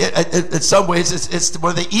some ways, it's one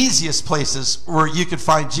of the easiest places where you can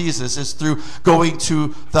find Jesus is through going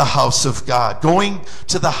to the house of God. Going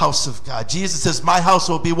to the house of God. Jesus says, my house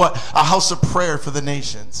will be what? A house of prayer for the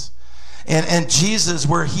nations. And Jesus,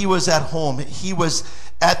 where he was at home, he was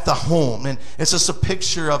at the home. And it's just a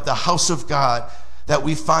picture of the house of God that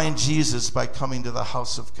we find Jesus by coming to the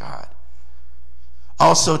house of God.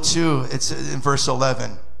 Also, too, it's in verse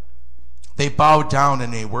 11. They bowed down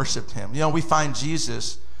and they worshiped him. We find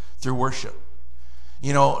Jesus through worship.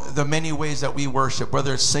 The many ways that we worship,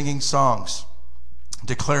 whether it's singing songs,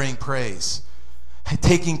 declaring praise,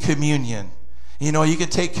 taking communion. You can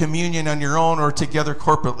take communion on your own or together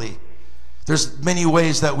corporately. There's many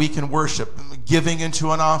ways that we can worship, giving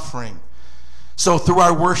into an offering. So through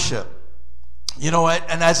our worship,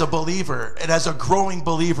 and as a believer, and as a growing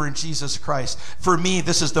believer in Jesus Christ, for me,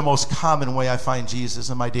 this is the most common way I find Jesus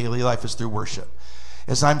in my daily life is through worship.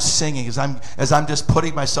 As I'm singing, as I'm just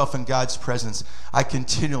putting myself in God's presence, I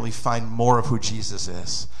continually find more of who Jesus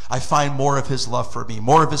is. I find more of his love for me,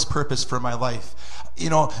 more of his purpose for my life.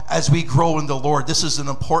 As we grow in the Lord, this is an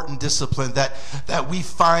important discipline that we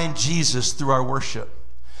find Jesus through our worship.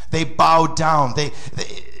 They bowed down.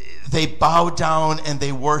 They bowed down and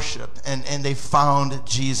they worshiped and they found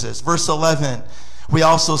Jesus. Verse 11, we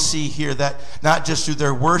also see here that not just through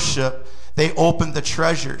their worship, they opened the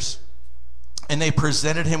treasures and they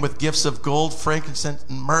presented him with gifts of gold, frankincense,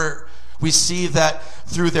 and myrrh. We see that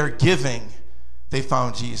through their giving, they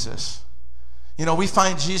found Jesus. We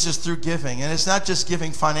find Jesus through giving, and it's not just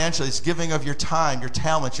giving financially, it's giving of your time, your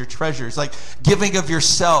talents, your treasures, like giving of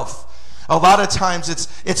yourself. A lot of times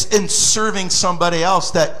it's in serving somebody else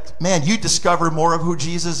that, man, you discover more of who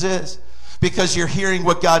Jesus is. Because you're hearing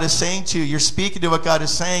what God is saying to you. You're speaking to what God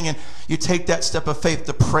is saying, and you take that step of faith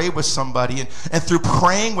to pray with somebody. And through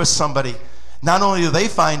praying with somebody, not only do they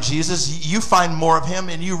find Jesus, you find more of him,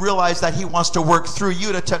 and you realize that he wants to work through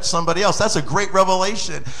you to touch somebody else. That's a great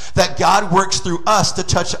revelation, that God works through us to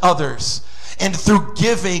touch others. And through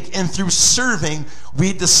giving and through serving,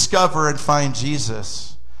 we discover and find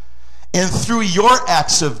Jesus. And through your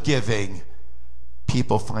acts of giving,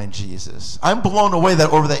 people find Jesus. I'm blown away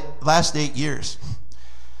that over the last 8 years,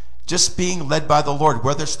 just being led by the Lord,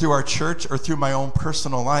 whether it's through our church or through my own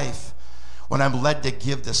personal life, when I'm led to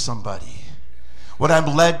give to somebody, when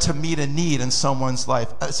I'm led to meet a need in someone's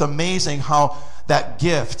life, it's amazing how that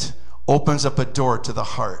gift opens up a door to the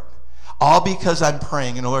heart. All because I'm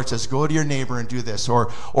praying and the Lord says, go to your neighbor and do this.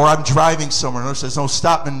 Or I'm driving somewhere and the Lord says, no,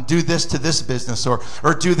 stop and do this to this business or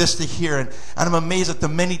do this to here. And I'm amazed at the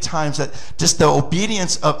many times that just the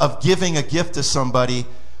obedience of giving a gift to somebody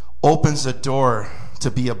opens a door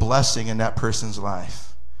to be a blessing in that person's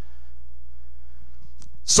life.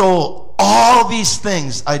 So all these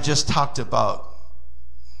things I just talked about,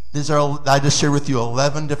 I just shared with you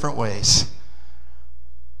 11 different ways.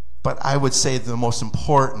 But I would say the most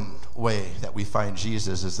important way that we find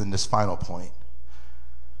Jesus is in this final point.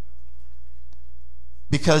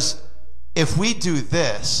 Because if we do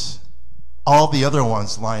this, all the other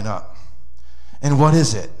ones line up. And what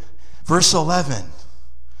is it? Verse 11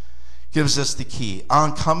 gives us the key.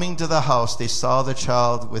 On coming to the house, they saw the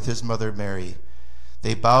child with his mother Mary.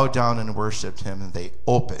 They bowed down and worshiped him, and they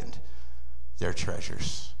opened their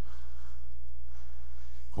treasures.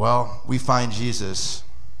 Well, we find Jesus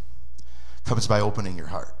comes by opening your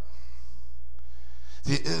heart.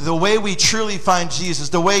 The way we truly find Jesus,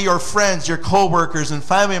 the way your friends, your co-workers, and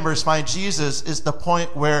family members find Jesus is the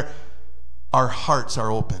point where our hearts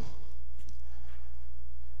are open.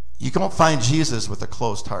 You don't find Jesus with a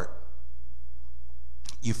closed heart.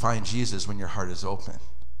 You find Jesus when your heart is open.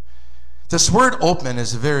 This word open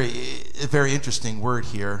is a very interesting word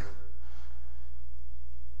here.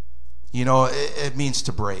 You know, it means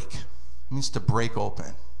to break. It means to break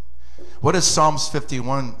open. What does Psalms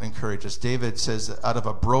 51 encourage us? David says, out of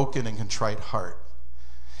a broken and contrite heart.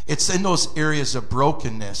 It's in those areas of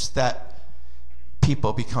brokenness that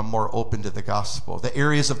people become more open to the gospel. The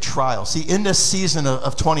areas of trial. See, in this season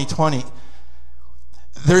of 2020,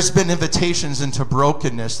 there's been invitations into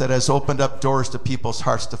brokenness that has opened up doors to people's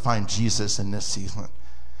hearts to find Jesus in this season.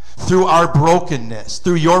 Through our brokenness,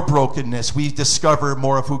 through your brokenness, we discover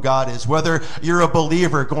more of who God is. Whether you're a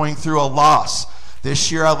believer going through a loss.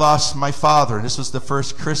 This year I lost my father, and this was the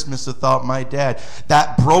first Christmas without my dad.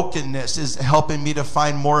 That brokenness is helping me to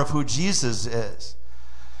find more of who Jesus is.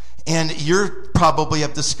 And you probably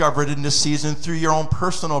have discovered in this season through your own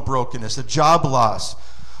personal brokenness, a job loss,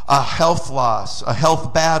 a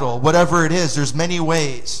health battle, whatever it is. There's many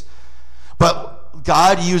ways. But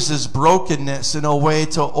God uses brokenness in a way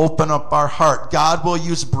to open up our heart. God will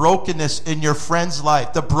use brokenness in your friend's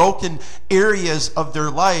life. The broken areas of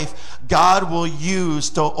their life, God will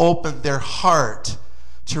use to open their heart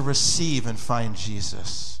to receive and find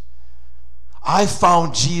Jesus. I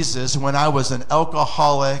found Jesus when I was an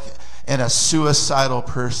alcoholic and a suicidal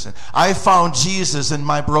person. I found Jesus in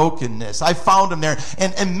my brokenness. I found him there.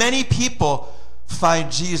 And many people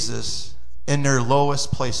find Jesus in their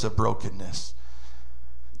lowest place of brokenness.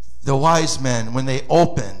 The wise men, when they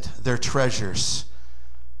opened their treasures,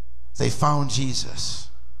 they found Jesus.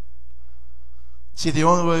 See, the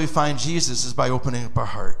only way we find Jesus is by opening up our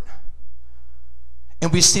heart.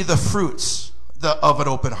 And we see the fruits of an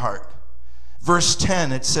open heart. Verse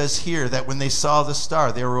 10, it says here that when they saw the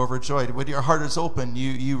star, they were overjoyed. When your heart is open,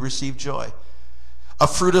 you receive joy. A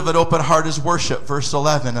fruit of an open heart is worship, verse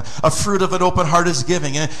 11. A fruit of an open heart is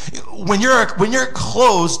giving. And when you're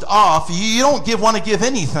closed off, you don't want to give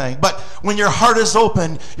anything. But when your heart is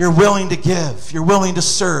open, you're willing to give. You're willing to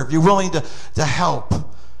serve. You're willing to help.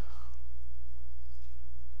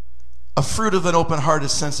 A fruit of an open heart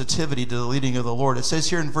is sensitivity to the leading of the Lord. It says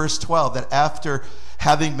here in verse 12 that after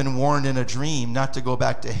having been warned in a dream not to go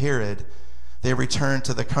back to Herod, they returned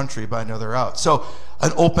to the country by another route. So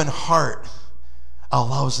an open heart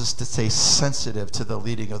allows us to stay sensitive to the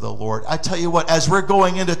leading of the Lord. I tell you what, as we're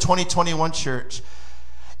going into 2021, church,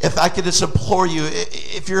 if I could just implore you,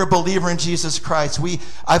 if you're a believer in Jesus Christ,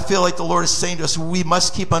 I feel like the Lord is saying to us, we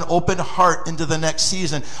must keep an open heart into the next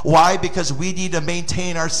season. Why? Because we need to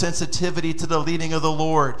maintain our sensitivity to the leading of the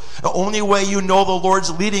Lord. The only way you know the Lord's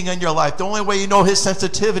leading in your life, the only way you know his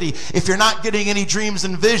sensitivity, if you're not getting any dreams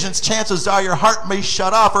and visions, chances are your heart may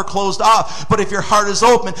shut off or closed off. But if your heart is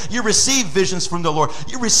open, you receive visions from the Lord.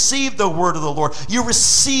 You receive the word of the Lord. You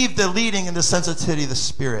receive the leading and the sensitivity of the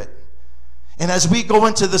Spirit. And as we go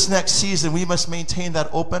into this next season, we must maintain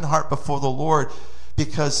that open heart before the Lord,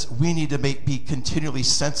 because we need to be continually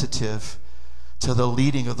sensitive to the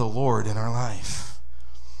leading of the Lord in our life.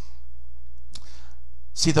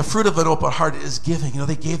 See, the fruit of an open heart is giving.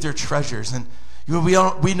 They gave their treasures. And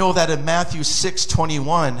we know that in Matthew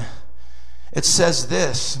 6:21, it says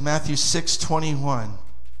this, Matthew 6:21,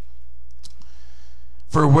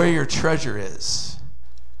 for where your treasure is,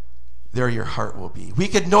 there your heart will be. We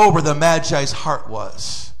could know where the Magi's heart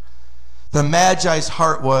was. The Magi's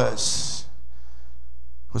heart was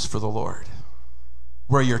for the Lord.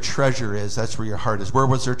 Where your treasure is, that's where your heart is. Where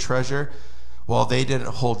was their treasure? Well, they didn't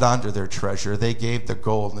hold on to their treasure. They gave the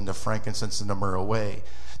gold and the frankincense and the myrrh away.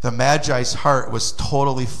 The Magi's heart was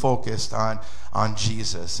totally focused on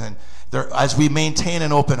Jesus. And as we maintain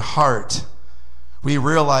an open heart, we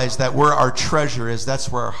realize that where our treasure is,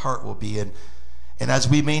 that's where our heart will be. And as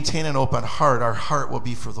we maintain an open heart, our heart will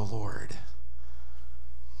be for the Lord.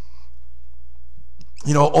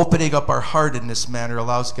 Opening up our heart in this manner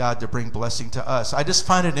allows God to bring blessing to us. I just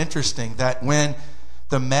find it interesting that when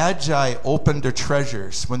the Magi opened their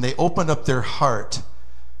treasures, when they opened up their heart,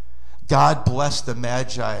 God blessed the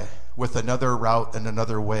Magi with another route and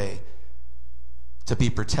another way to be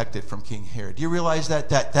protected from King Herod. Do you realize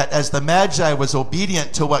that as the Magi was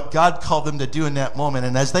obedient to what God called them to do in that moment,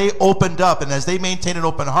 and as they opened up and as they maintained an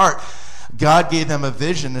open heart, God gave them a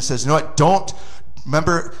vision that says, you know what,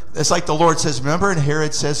 remember, it's like the Lord says, remember, and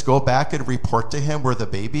Herod says, go back and report to him where the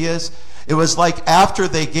baby is. It was like after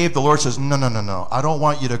they gave, the Lord says, no. I don't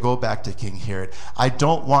want you to go back to King Herod. I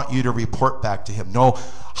don't want you to report back to him. No,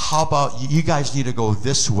 how about you guys need to go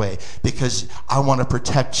this way because I want to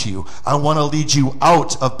protect you. I want to lead you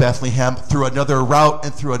out of Bethlehem through another route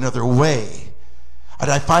and through another way.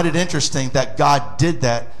 And I find it interesting that God did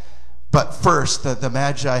that, but first the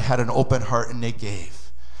Magi had an open heart and they gave.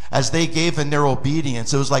 As they gave in their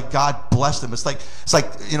obedience, it was like God blessed them. It's like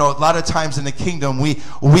a lot of times in the kingdom we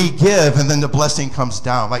give and then the blessing comes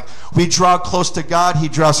down. Like we draw close to God, he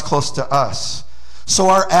draws close to us. So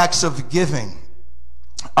our acts of giving,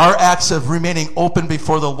 our acts of remaining open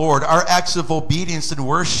before the Lord, our acts of obedience and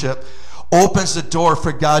worship opens the door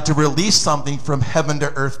for God to release something from heaven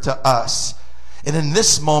to earth to us. And in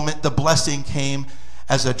this moment, the blessing came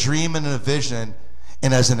as a dream and a vision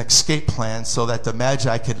and as an escape plan so that the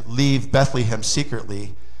Magi could leave Bethlehem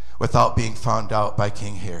secretly without being found out by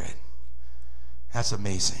King Herod. That's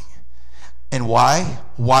amazing. And why?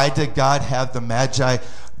 Why did God have the Magi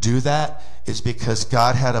do that? It's because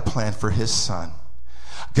God had a plan for his son.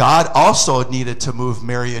 God also needed to move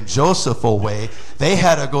Mary and Joseph away. They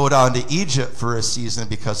had to go down to Egypt for a season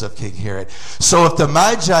because of King Herod. So if the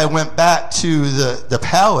Magi went back to the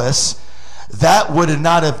palace, that would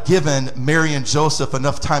not have given Mary and Joseph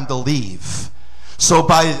enough time to leave. So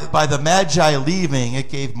by the Magi leaving, it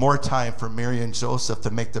gave more time for Mary and Joseph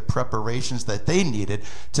to make the preparations that they needed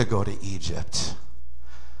to go to Egypt.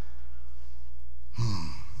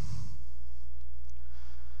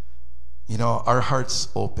 You know, our heart's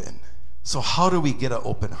open. So how do we get an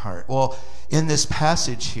open heart? Well, in this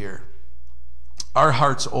passage here, our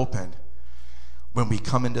heart's open when we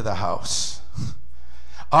come into the house.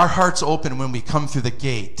 Our heart's open when we come through the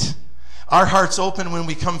gate. Our heart's open when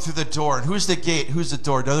we come through the door. And who's the gate? Who's the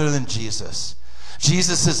door? Other than Jesus.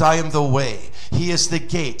 Jesus says, I am the way. He is the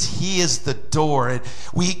gate. He is the door. And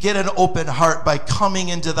we get an open heart by coming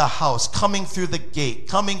into the house, coming through the gate,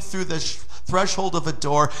 coming through the threshold of a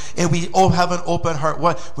door. And we all have an open heart.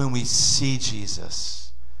 What? When we see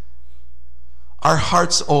Jesus. Our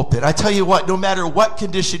heart's open. I tell you what, no matter what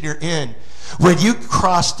condition you're in, when you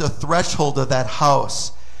cross the threshold of that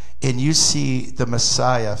house, and you see the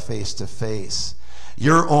Messiah face to face,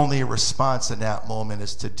 your only response in that moment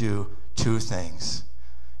is to do two things.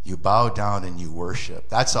 You bow down and you worship.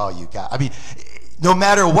 That's all you got. I mean, no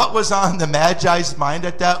matter what was on the Magi's mind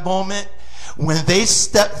at that moment, when they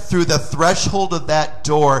stepped through the threshold of that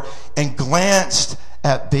door and glanced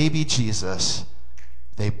at baby Jesus,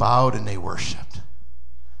 they bowed and they worshiped.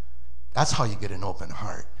 That's how you get an open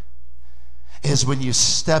heart. Is when you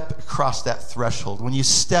step across that threshold, when you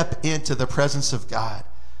step into the presence of God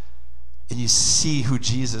and you see who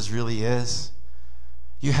Jesus really is,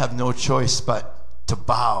 you have no choice but to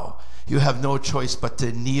bow. You have no choice but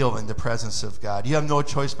to kneel in the presence of God. You have no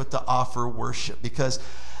choice but to offer worship, because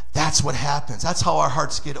that's what happens. That's how our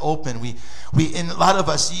hearts get open. And a lot of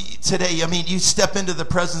us today, I mean, you step into the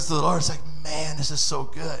presence of the Lord, it's like, man, this is so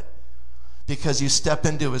good. Because you step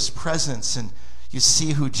into his presence and you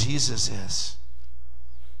see who Jesus is.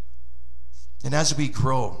 And as we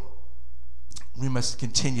grow, we must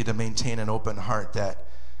continue to maintain an open heart that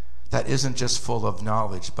isn't just full of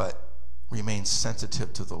knowledge, but remains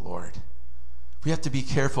sensitive to the Lord. We have to be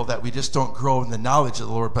careful that we just don't grow in the knowledge of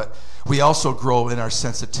the Lord, but we also grow in our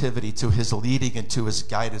sensitivity to his leading and to his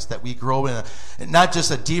guidance, that we grow in not just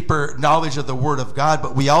a deeper knowledge of the Word of God,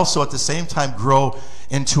 but we also at the same time grow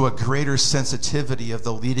into a greater sensitivity of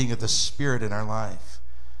the leading of the Spirit in our life.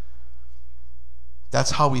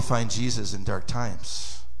 That's how we find Jesus in dark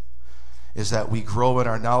times, is that we grow in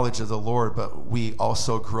our knowledge of the Lord, but we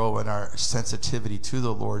also grow in our sensitivity to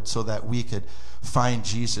the Lord so that we could find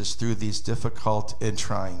Jesus through these difficult and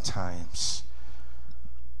trying times.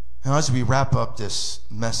 Now, as we wrap up this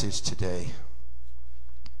message today,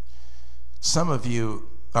 some of you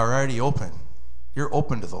are already open. You're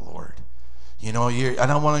open to the Lord. You know, and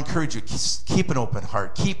I want to encourage you, keep an open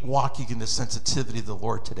heart. Keep walking in the sensitivity of the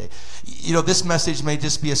Lord today. You know, this message may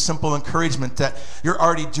just be a simple encouragement that you're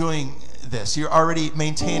already doing this. You're already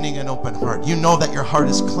maintaining an open heart. You know that your heart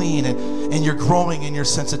is clean and you're growing in your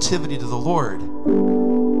sensitivity to the Lord.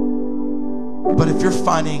 But if you're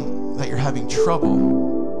finding that you're having trouble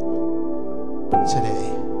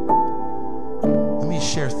today, let me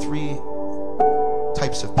share 3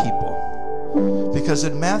 types of people. Because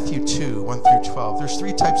in Matthew 2, 1 through 12, there's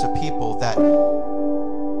 3 types of people that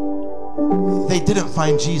they didn't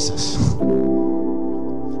find Jesus.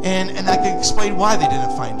 And I can explain why they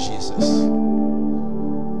didn't find Jesus.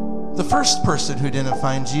 The first person who didn't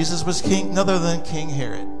find Jesus was none other than King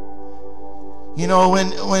Herod. You know,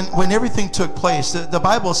 when everything took place, the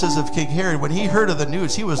Bible says of King Herod, when he heard of the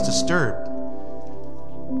news, he was disturbed.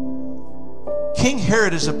 King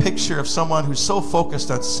Herod is a picture of someone who's so focused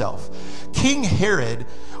on self. King Herod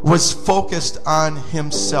was focused on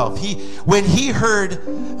himself. When he heard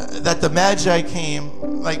that the Magi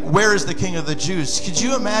came, like, where is the King of the Jews? Could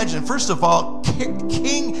you imagine? First of all,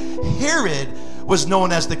 King Herod was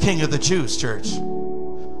known as the King of the Jews, church.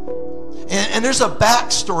 And there's a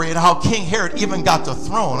backstory in how King Herod even got the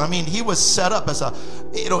throne. I mean, he was set up as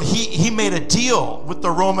he made a deal with the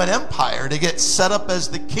Roman Empire to get set up as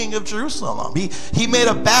the King of Jerusalem. He made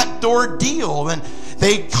a backdoor deal, and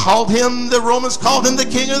the Romans called him the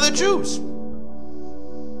King of the Jews.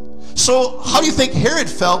 So how do you think Herod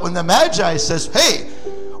felt when the Magi says, hey,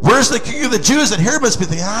 where's the King of the Jews? And Herod must be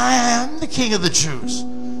thinking, I am the King of the Jews.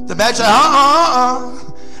 The Magi,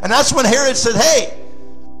 And that's when Herod said, hey,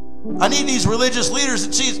 I need these religious leaders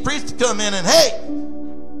and chief priests to come in, and hey,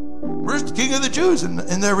 where's the King of the Jews? And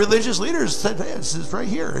the religious leaders said, hey, this is right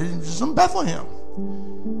here. It's in Bethlehem.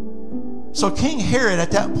 So King Herod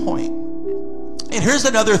at that point, and here's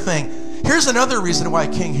another thing. Here's another reason why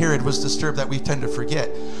King Herod was disturbed that we tend to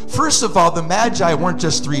forget. First of all, the Magi weren't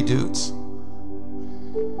just three dudes.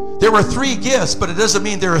 There were three gifts, but it doesn't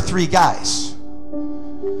mean there were three guys.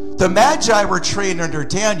 The Magi were trained under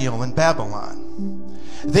Daniel in Babylon.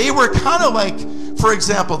 They were kind of like, for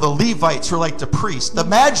example, the Levites were like the priests. The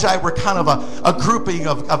Magi were kind of a grouping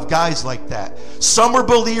of guys like that. Some were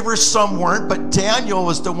believers, some weren't, but Daniel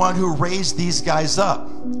was the one who raised these guys up.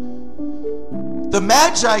 The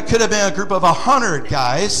Magi could have been a group of 100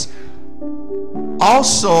 guys.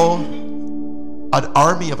 Also, an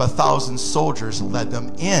army of 1,000 soldiers led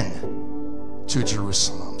them in to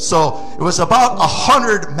Jerusalem. So it was about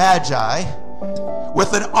 100 Magi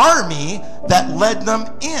with an army that led them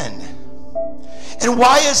in. And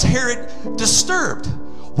why is Herod disturbed?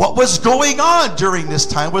 What was going on during this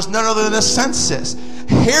time was none other than a census.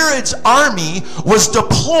 Herod's army was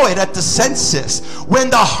deployed at the census. When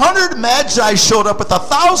the 100 Magi showed up with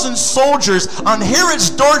 1,000 soldiers on Herod's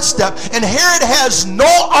doorstep, and Herod has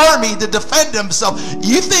no army to defend himself,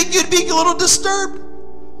 you think you'd be a little disturbed?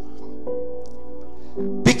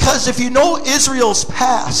 Because if you know Israel's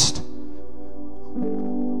past,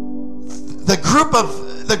 the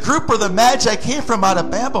group where the Magi came from out of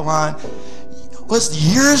Babylon was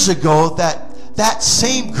years ago that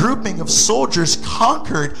same grouping of soldiers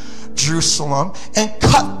conquered Jerusalem and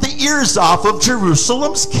cut the ears off of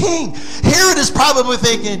Jerusalem's king. Herod is probably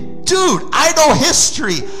thinking, dude, I know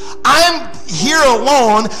history. I'm here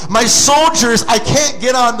alone. My soldiers, I can't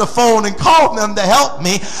get on the phone and call them to help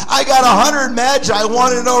me. I got 100 Magi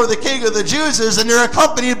wanting to know where the King of the Jews is, and they're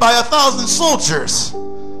accompanied by 1,000 soldiers.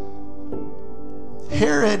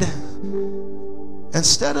 Herod,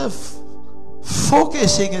 instead of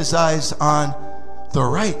focusing his eyes on the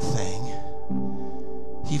right thing,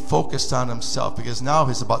 he focused on himself, because now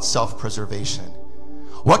he's about self-preservation.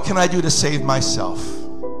 What can I do to save myself?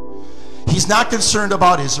 He's not concerned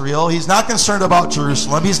about Israel. He's not concerned about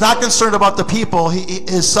Jerusalem. He's not concerned about the people,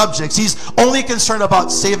 his subjects. He's only concerned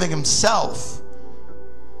about saving himself.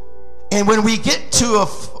 And when we get to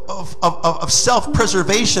of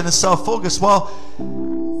self-preservation and self-focus, well,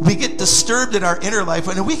 we get disturbed in our inner life,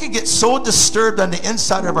 and we can get so disturbed on the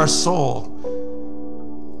inside of our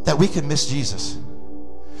soul that we can miss Jesus.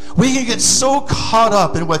 We can get so caught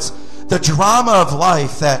up in what's the drama of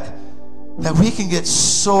life that we can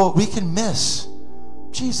miss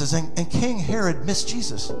Jesus. And King Herod missed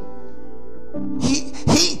Jesus. He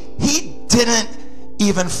didn't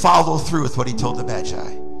even follow through with what he told the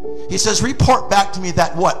Magi. He says, report back to me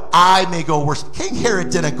that what? I may go worship. King Herod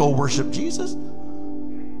didn't go worship Jesus.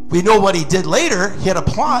 We know what he did later. He had a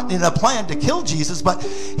plot and a plan to kill Jesus, but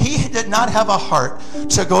he did not have a heart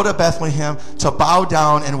to go to Bethlehem to bow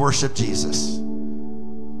down and worship Jesus.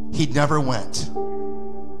 He never went.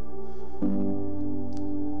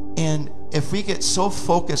 And if we get so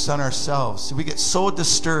focused on ourselves, we get so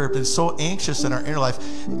disturbed and so anxious in our inner life,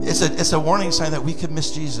 it's a warning sign that we could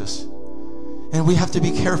miss Jesus. And we have to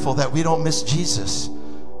be careful that we don't miss Jesus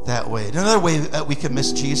that way. Another way that we can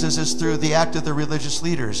miss Jesus is through the act of the religious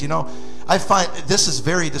leaders. You know, I find this is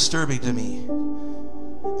very disturbing to me.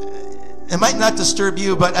 It might not disturb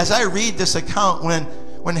you, but as I read this account,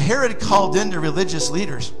 when Herod called in the religious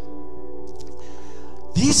leaders,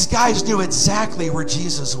 These guys knew exactly where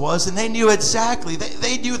Jesus was, and they knew exactly,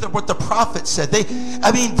 they knew what the prophet said. They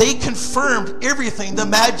confirmed everything the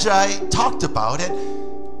Magi talked about.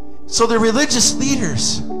 And so the religious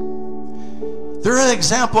leaders, they're an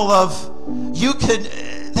example of,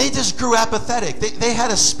 they just grew apathetic. They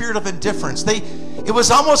had a spirit of indifference. It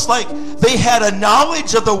was almost like they had a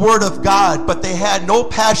knowledge of the Word of God, but they had no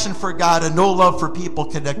passion for God and no love for people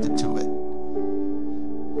connected to it.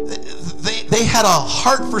 They had a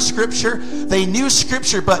heart for Scripture. They knew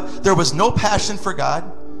Scripture, but there was no passion for God,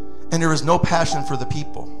 and there was no passion for the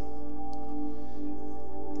people.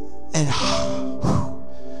 And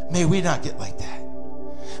may we not get like that.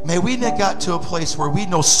 May we not get to a place where we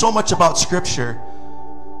know so much about Scripture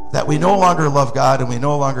that we no longer love God and we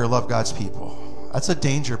no longer love God's people. That's a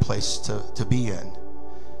danger place to be in.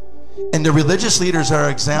 And the religious leaders are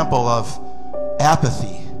an example of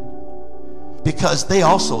apathy, because they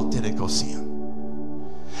also didn't go see him.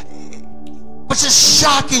 Which is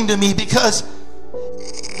shocking to me, because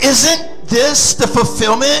isn't this the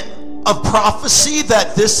fulfillment of prophecy,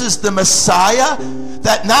 that this is the Messiah?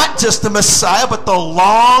 That not just the Messiah, but the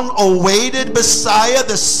long-awaited Messiah,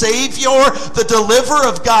 the Savior, the deliverer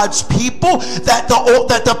of God's people, that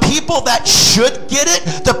the people that should get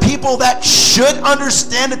it, the people that should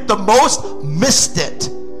understand it the most, missed it.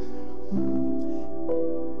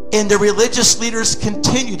 And the religious leaders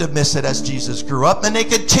continue to miss it as Jesus grew up, and they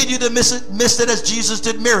continue to miss it as Jesus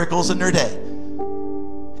did miracles in their day.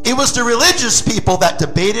 It was the religious people that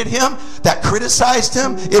debated him, that criticized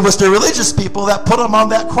him. It was the religious people that put him on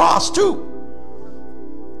that cross too.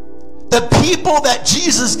 The people that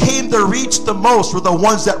Jesus came to reach the most were the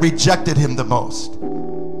ones that rejected him the most.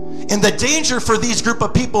 And the danger for these group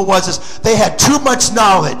of people was they had too much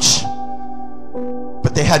knowledge,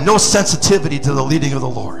 but they had no sensitivity to the leading of the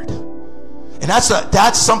Lord. And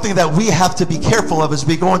that's something that we have to be careful of as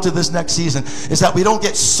we go into this next season, is that we don't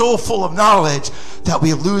get so full of knowledge that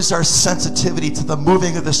we lose our sensitivity to the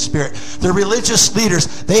moving of the Spirit. The religious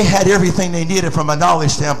leaders, they had everything they needed from a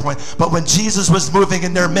knowledge standpoint, but when Jesus was moving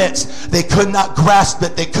in their midst, they could not grasp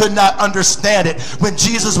it. They could not understand it. When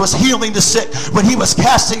Jesus was healing the sick, when he was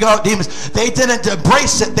casting out demons, they didn't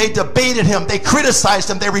embrace it. They debated him. They criticized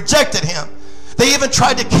him. They rejected him. They even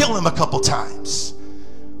tried to kill him a couple times.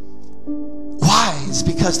 Why? It's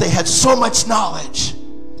because they had so much knowledge,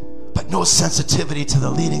 but no sensitivity to the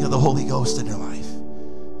leading of the Holy Ghost in their life.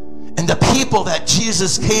 And the people that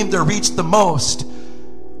Jesus came to reach the most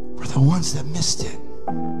were the ones that missed it.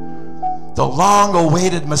 The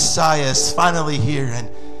long-awaited Messiah is finally here, and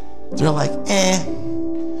they're like,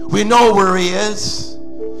 we know where he is.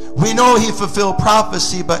 We know he fulfilled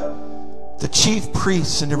prophecy, but the chief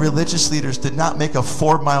priests and the religious leaders did not make a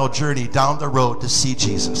 4-mile journey down the road to see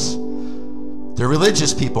Jesus. The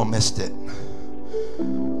religious people missed it.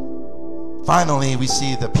 Finally, we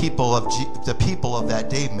see the people of that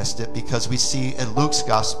day missed it, because we see in Luke's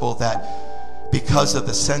gospel that because of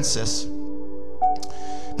the census,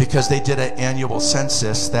 because they did an annual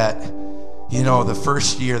census, that, the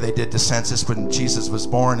first year they did the census when Jesus was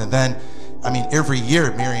born, and then, every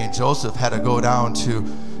year Mary and Joseph had to go down to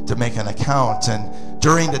make an account. And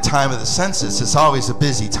during the time of the census, it's always a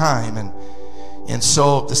busy time, and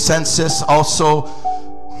so the census, also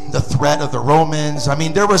the threat of the Romans.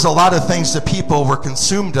 There was a lot of things that people were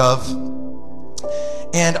consumed of.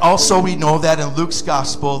 And also we know that in Luke's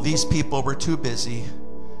gospel, these people were too busy.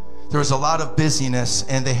 There was a lot of busyness,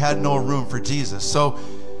 and they had no room for Jesus. So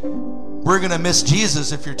we're going to miss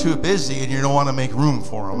Jesus if you're too busy and you don't want to make room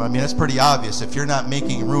for him. It's pretty obvious. If you're not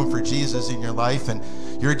making room for Jesus in your life and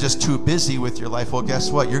you're just too busy with your life, well,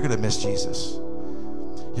 guess what? You're going to miss Jesus.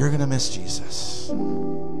 You're going to miss Jesus.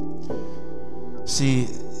 See,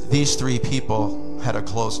 these 3 people had a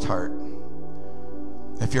closed heart.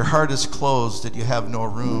 If your heart is closed and you have no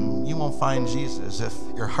room, you won't find Jesus. If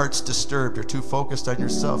your heart's disturbed or too focused on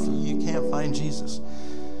yourself, you can't find Jesus.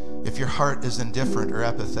 If your heart is indifferent or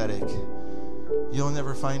apathetic, you'll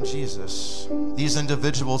never find Jesus. These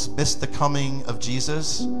individuals missed the coming of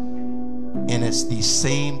Jesus, and it's these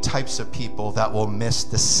same types of people that will miss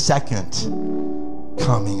the second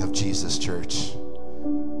coming of Jesus, church.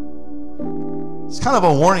 It's kind of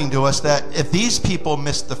a warning to us that if these people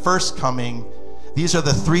missed the first coming, these are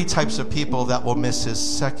the 3 types of people that will miss his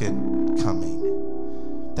second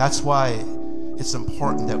coming. That's why it's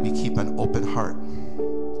important that we keep an open heart.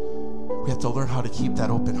 We have to learn how to keep that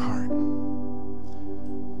open heart.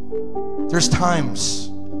 There's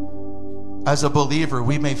times as a believer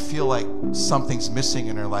we may feel like something's missing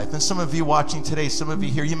in our life. And some of you watching today, some of you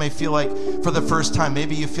here, you may feel like for the first time,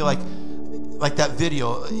 maybe you feel like that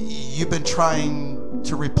video, you've been trying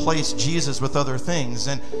to replace Jesus with other things,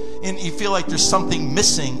 and you feel like there's something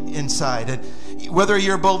missing inside. And whether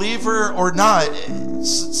you're a believer or not,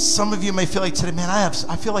 some of you may feel like today, man,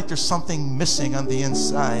 I feel like there's something missing on the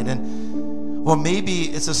inside. And well, maybe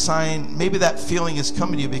it's a sign, maybe that feeling is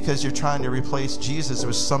coming to you because you're trying to replace Jesus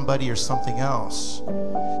with somebody or something else.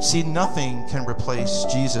 See, nothing can replace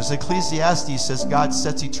Jesus. Ecclesiastes says God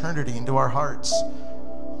sets eternity into our hearts.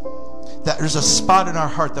 That there's a spot in our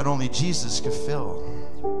heart that only Jesus could fill.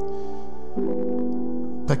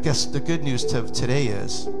 But guess the good news today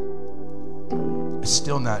is it's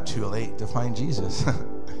still not too late to find Jesus.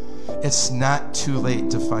 It's not too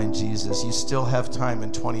late to find Jesus. You still have time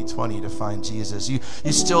in 2020 to find Jesus.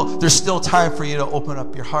 There's still time for you to open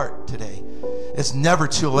up your heart today. It's never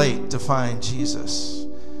too late to find Jesus.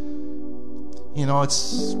 You know,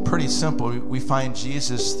 it's pretty simple. We find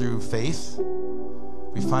Jesus through faith.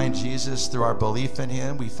 We find Jesus through our belief in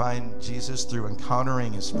him. We find Jesus through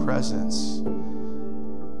encountering his presence.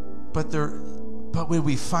 But when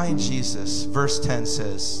we find Jesus, verse 10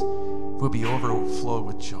 says, we'll be overflowed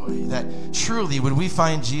with joy. That truly, when we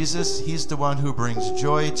find Jesus, he's the one who brings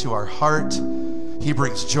joy to our heart. He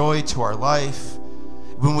brings joy to our life.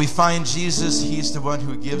 When we find Jesus, he's the one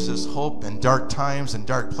who gives us hope in dark times and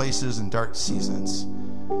dark places and dark seasons.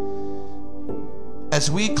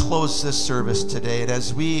 As we close this service today, and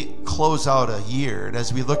as we close out a year, and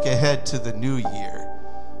as we look ahead to the new year,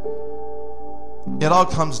 it all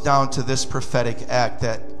comes down to this prophetic act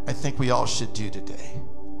that I think we all should do today.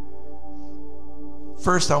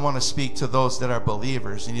 First, I want to speak to those that are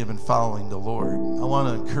believers and you've been following the Lord. I want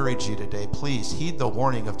to encourage you today. Please heed the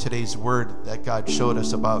warning of today's word that God showed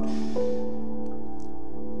us about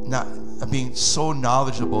not being so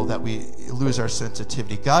knowledgeable that we lose our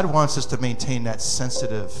sensitivity. God wants us to maintain that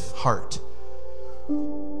sensitive heart.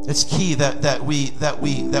 It's key that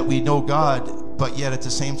we know God, but yet at the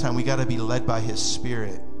same time we got to be led by his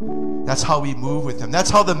Spirit. That's how we move with him. That's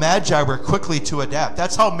how the Magi were quickly to adapt.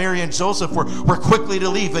 That's how Mary and Joseph were quickly to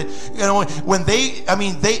leave. And you know, when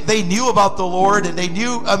they knew about the Lord, and they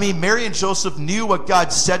knew, Mary and Joseph knew what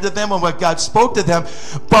God said to them and what God spoke to them.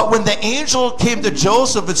 But when the angel came to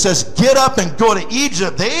Joseph and says, "Get up and go to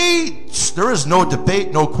Egypt," there is no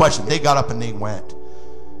debate, no question. They got up and they went.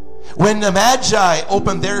 When the Magi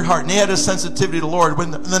opened their heart and they had a sensitivity to the Lord,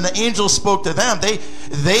 when the angel spoke to them,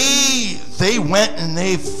 they went and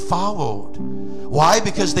they followed. Why?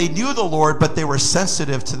 Because they knew the Lord, but they were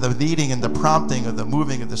sensitive to the leading and the prompting of the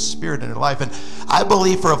moving of the Spirit in their life. And I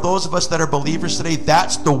believe for those of us that are believers today,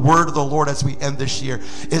 that's the word of the Lord as we end this year,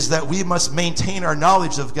 is that we must maintain our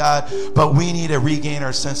knowledge of God, but we need to regain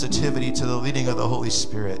our sensitivity to the leading of the Holy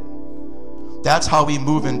Spirit. That's how we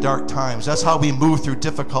move in dark times. That's how we move through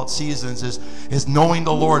difficult seasons, is knowing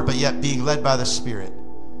the Lord, but yet being led by the Spirit.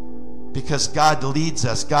 Because God leads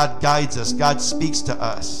us, God guides us, God speaks to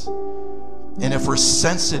us. And if we're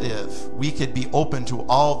sensitive, we could be open to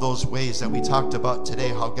all those ways that we talked about today,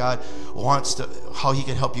 how God how he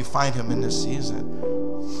can help you find him in this season.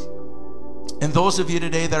 And those of you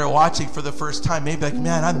today that are watching for the first time, maybe like,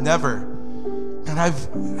 man, I've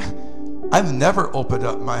never opened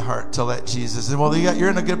up my heart to let Jesus in. Well, you're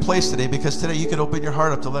in a good place today, because today you can open your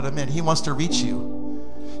heart up to let him in. He wants to reach you.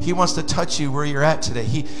 He wants to touch you where you're at today.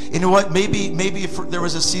 You know what? Maybe if there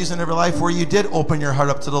was a season of your life where you did open your heart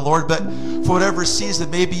up to the Lord, but for whatever season,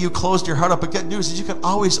 maybe you closed your heart up. But good news is you can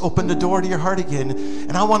always open the door to your heart again.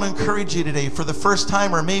 And I want to encourage you today, for the first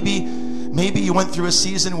time, or maybe you went through a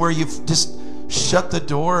season where you've just shut the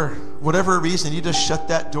door, whatever reason, you just shut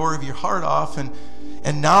that door of your heart off, and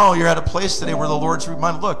now you're at a place today where the Lord's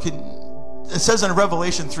reminded, look, it says in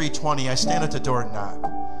Revelation 3:20, I stand at the door and knock.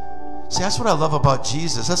 See, that's what I love about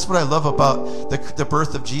Jesus. That's what I love about the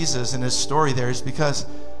birth of Jesus and his story there, is because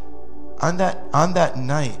on that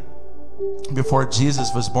night before Jesus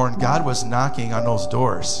was born, God was knocking on those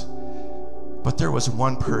doors. But there was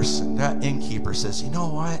one person, that innkeeper says, you know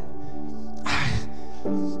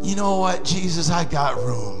what, Jesus, I got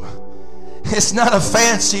room. It's not a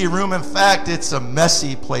fancy room. In fact, it's a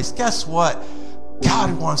messy place. Guess what?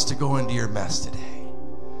 God wants to go into your mess today.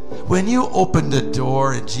 When you open the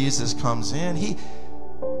door and Jesus comes in,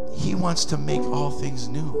 he wants to make all things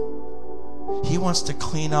new. He wants to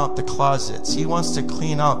clean out the closets. He wants to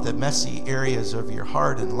clean out the messy areas of your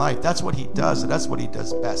heart and life. That's what he does, and that's what he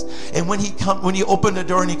does best. And when you open the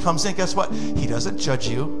door and he comes in, guess what? He doesn't judge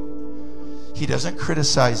you. He doesn't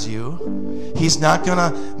criticize you. He's not going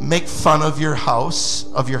to make fun of your house,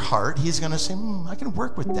 of your heart. He's going to say, I can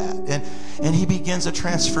work with that. And he begins a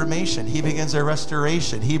transformation. He begins a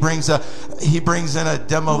restoration. He brings in a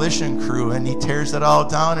demolition crew, and he tears it all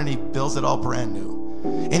down and he builds it all brand new.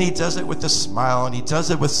 And he does it with a smile, and he does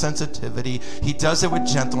it with sensitivity. He does it with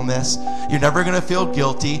gentleness. You're never going to feel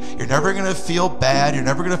guilty. You're never going to feel bad. You're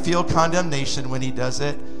never going to feel condemnation when he does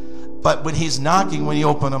it. But when he's knocking, when you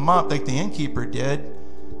open him up, like the innkeeper did,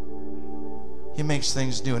 he makes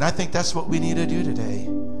things new. And I think that's what we need to do today.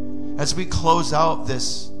 As we close out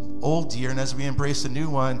this old year and as we embrace a new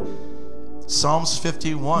one, Psalms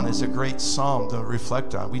 51 is a great psalm to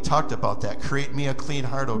reflect on. We talked about that. Create me a clean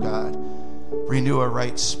heart, O God. Renew a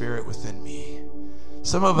right spirit within me.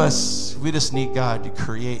 Some of us, we just need God to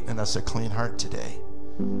create in us a clean heart today.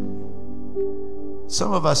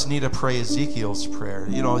 Some of us need to pray Ezekiel's prayer.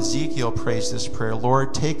 You know, Ezekiel prays this prayer,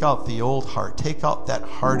 Lord, take out the old heart, take out that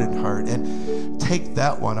hardened heart, and take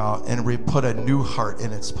that one out and put a new heart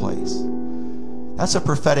in its place. That's a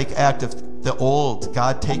prophetic act of the old,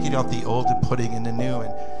 God taking out the old and putting in the new.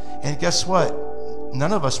 And guess what?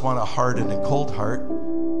 None of us want a hardened and cold heart.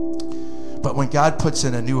 But when God puts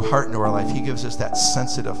in a new heart into our life, he gives us that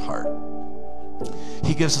sensitive heart.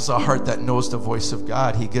 He gives us a heart that knows the voice of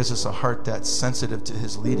God. He gives us a heart that's sensitive to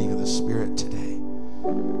his leading of the Spirit today.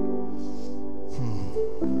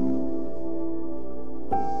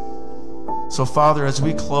 So, Father, as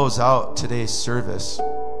we close out today's service,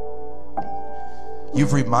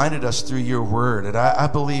 you've reminded us through your word, and I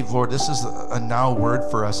believe, Lord, this is a now word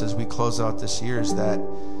for us as we close out this year, is that,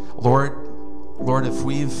 Lord, if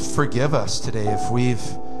we've forgive us today, if we've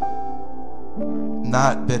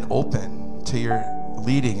not been open to your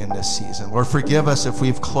leading in this season. Lord, forgive us if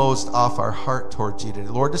we've closed off our heart towards you today.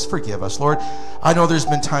 Lord, just forgive us. Lord, I know there's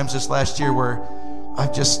been times this last year where I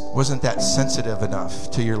just wasn't that sensitive enough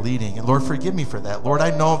to your leading. And Lord, forgive me for that. Lord, I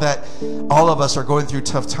know that all of us are going through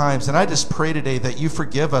tough times. And I just pray today that you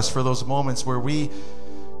forgive us for those moments where we're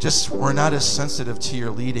not as sensitive to your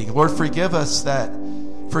leading. Lord, forgive us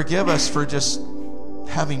for just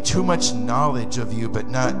having too much knowledge of you, but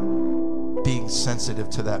not being sensitive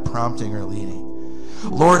to that prompting or leading.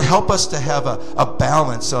 Lord, help us to have a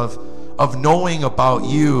balance of knowing about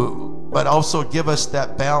you, but also give us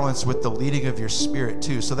that balance with the leading of your Spirit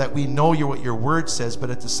too, so that we know what your word says, but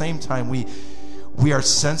at the same time we are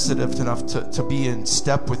sensitive enough to be in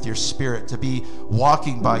step with your Spirit, to be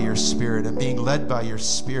walking by your Spirit and being led by your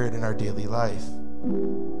Spirit in our daily life.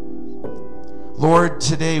 Lord,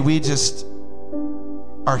 today we just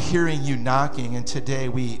are hearing you knocking, and today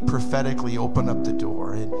we prophetically open up the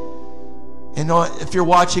door. And you know, if you're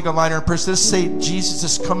watching online or in person, just say, Jesus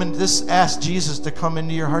is coming. Just ask Jesus to come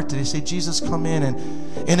into your heart today. Say, Jesus, come in. And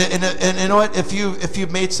you know what? If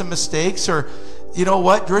you've made some mistakes, or you know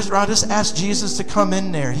what, just ask Jesus to come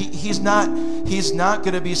in there. He's not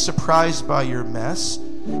going to be surprised by your mess.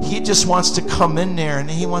 He just wants to come in there,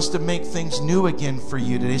 and he wants to make things new again for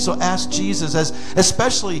you today. So ask Jesus,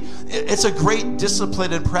 especially it's a great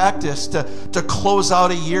discipline and practice to close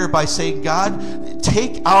out a year by saying, God,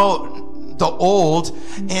 take out the old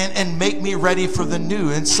and make me ready for the new.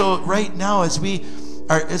 And so right now, as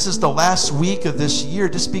this is the last week of this year,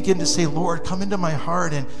 just begin to say, Lord, come into my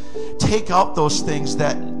heart and take out those things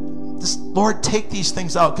Lord, take these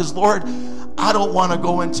things out, because Lord, I don't want to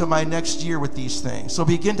go into my next year with these things. So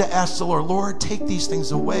begin to ask the Lord, take these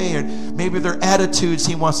things away. And maybe they're attitudes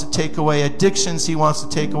he wants to take away, addictions he wants to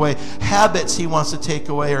take away, habits he wants to take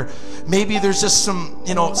away, or maybe there's just some,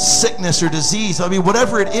 sickness or disease. I mean,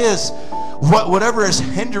 whatever it is, whatever has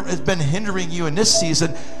been hindering you in this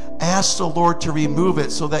season, ask the Lord to remove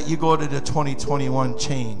it so that you go to the 2021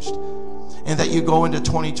 changed. And that you go into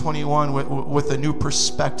 2021 with a new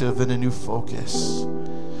perspective and a new focus.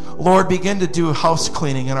 Lord, begin to do house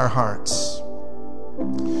cleaning in our hearts.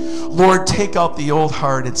 Lord, take out the old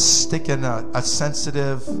heart and stick in a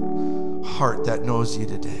sensitive heart that knows you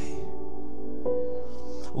today.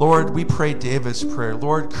 Lord, we pray David's prayer.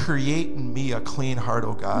 Lord, create in me a clean heart,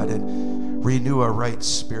 O God, and renew a right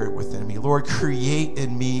spirit within me. Lord, create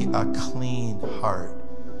in me a clean heart,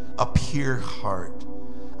 a pure heart,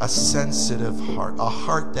 a sensitive heart, a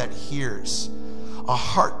heart that hears, a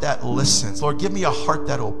heart that listens. Lord, give me a heart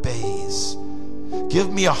that obeys.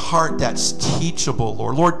 Give me a heart that's teachable,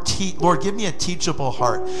 Lord. Lord, give me a teachable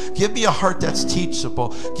heart. Give me a heart that's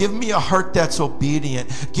teachable. Give me a heart that's obedient.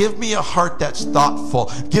 Give me a heart that's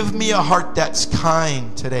thoughtful. Give me a heart that's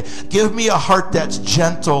kind today. Give me a heart that's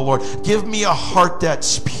gentle, Lord. Give me a heart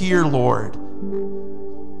that's pure, Lord.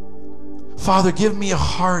 Father, give me a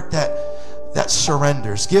heart that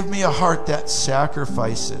surrenders. Give me a heart that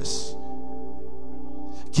sacrifices.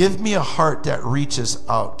 Give me a heart that reaches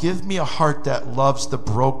out. Give me a heart that loves the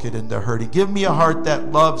broken and the hurting. Give me a heart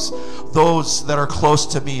that loves those that are close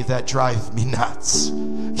to me that drive me nuts.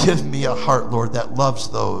 Give me a heart, Lord, that loves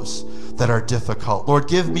those that are difficult. Lord,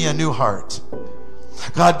 give me a new heart.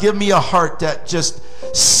 God, give me a heart that just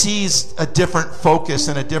sees a different focus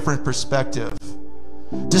and a different perspective.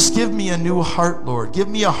 Just give me a new heart, Lord. Give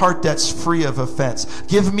me a heart that's free of offense.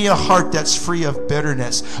 Give me a heart that's free of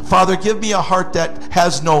bitterness. Father, give me a heart that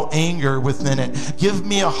has no anger within it. Give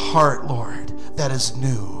me a heart, Lord, that is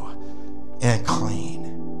new and clean.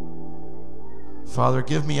 Father,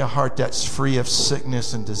 give me a heart that's free of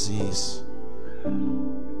sickness and disease.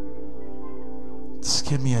 Just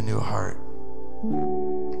give me a new heart.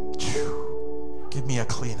 Give me a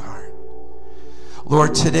clean heart.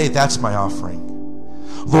 Lord, today that's my offering.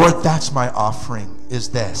 Lord, that's my offering, is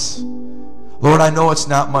this. Lord, I know it's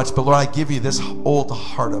not much, but Lord, I give you this old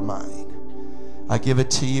heart of mine. I give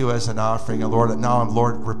it to you as an offering. And Lord, now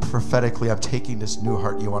Lord, prophetically, I'm taking this new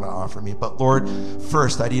heart you want to offer me. But Lord,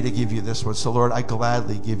 first, I need to give you this one. So Lord, I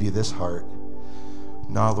gladly give you this heart.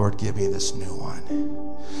 Now, Lord, give me this new one.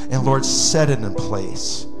 And Lord, set it in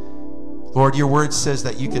place. Lord, your word says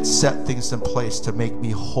that you could set things in place to make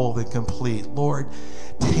me whole and complete. Lord,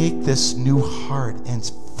 take this new heart and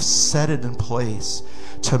set it in place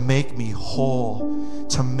to make me whole,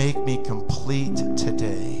 to make me complete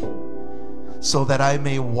today, so that I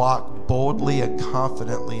may walk boldly and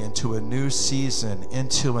confidently into a new season,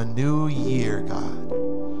 into a new year, God.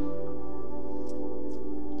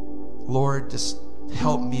 Lord, just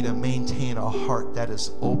help me to maintain a heart that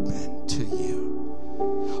is open to you.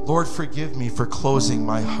 Lord, forgive me for closing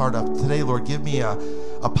my heart up today. Lord, give me a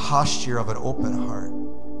posture of an open heart,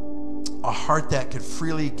 a heart that could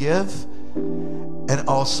freely give, and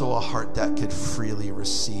also a heart that could freely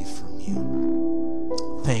receive from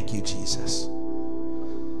you. Thank you, Jesus.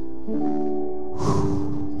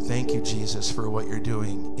 Thank you, Jesus, for what you're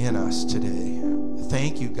doing in us today.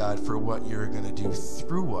 Thank you, God, for what you're going to do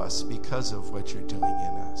through us because of what you're doing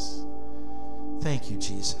in us. Thank you,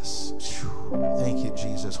 Jesus. Thank you,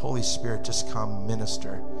 Jesus. Holy Spirit, just come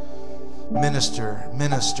minister.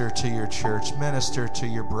 Minister to your church. Minister to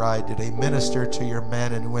your bride today. Minister to your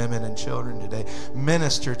men and women and children today.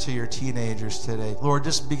 Minister to your teenagers today. Lord,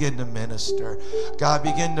 just begin to minister. God,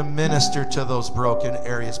 begin to minister to those broken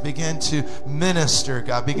areas. Begin to minister,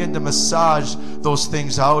 God. Begin to massage those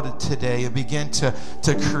things out today and begin to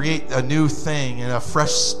create a new thing and a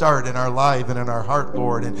fresh start in our life and in our heart,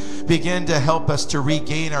 Lord. And begin to help us to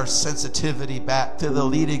regain our sensitivity back to the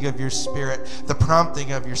leading of your Spirit, the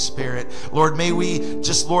prompting of your Spirit. Lord, may we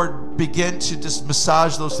just, Lord, begin to just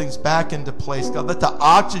massage those things back into place. God, let the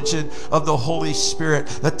oxygen of the Holy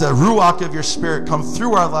Spirit, let the ruach of your Spirit come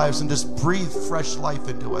through our lives and just breathe fresh life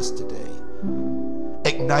into us today.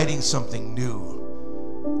 Igniting something new.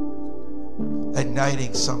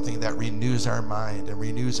 Igniting something that renews our mind and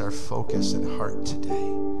renews our focus and heart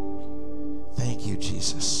today. Thank you,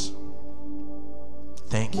 Jesus.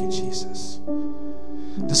 Thank you, Jesus.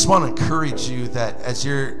 Just want to encourage you that as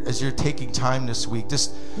you're taking time this week,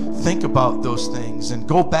 just think about those things and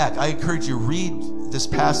go back. I encourage you, read this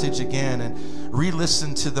passage again and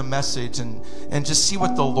re-listen to the message and just see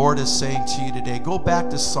what the Lord is saying to you today. Go back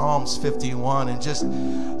to Psalms 51 and just,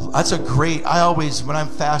 that's a great, I always, when I'm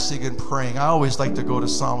fasting and praying, I always like to go to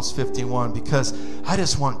Psalms 51 because I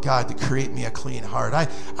just want God to create me a clean heart.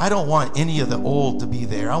 I don't want any of the old to be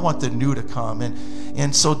there. I want the new to come.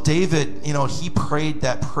 And so David, he prayed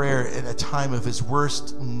that prayer in a time of his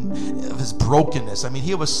worst, of his brokenness. I mean,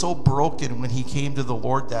 he was so broken when he came to the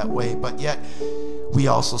Lord that way, but yet we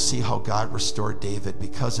also see how God restored David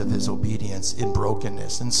because of his obedience in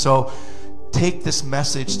brokenness. And so take this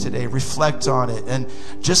message today, reflect on it, and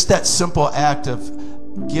just that simple act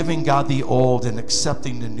of giving God the old and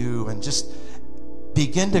accepting the new, and just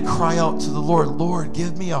begin to cry out to the Lord, Lord,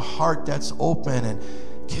 give me a heart that's open and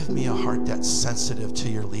give me a heart that's sensitive to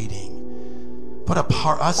your leading.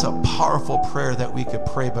 That's a powerful prayer that we could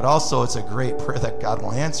pray, but also it's a great prayer that God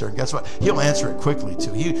will answer. And guess what? He'll answer it quickly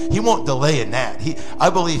too. He won't delay in that. I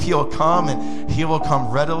believe he'll come, and he will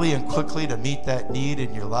come readily and quickly to meet that need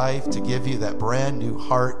in your life, to give you that brand new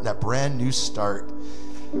heart, that brand new start.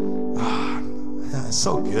 It's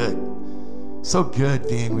so good. So good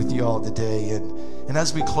being with you all today. And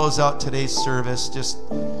as we close out today's service, just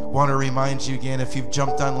want to remind you again, if you've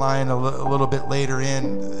jumped online a little bit later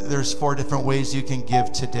in, there's 4 different ways you can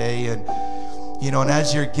give today. And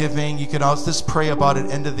as you're giving, you can also just pray about an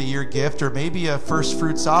end of the year gift, or maybe a first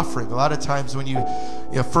fruits offering. A lot of times when you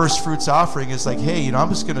first fruits offering is like, hey, I'm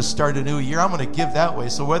just going to start a new year. I'm going to give that way.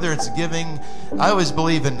 So whether it's giving, I always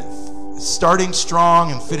believe in starting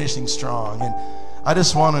strong and finishing strong. And I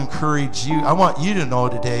just want to encourage you. I want you to know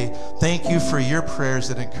today, thank you for your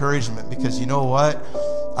prayers and encouragement, because you know what?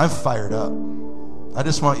 I'm fired up. I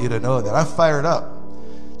just want you to know that I'm fired up.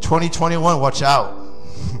 2021, watch out.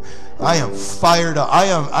 I am fired up.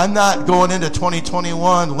 I'm not going into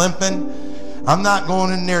 2021 limping. I'm not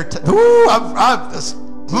going in there. Give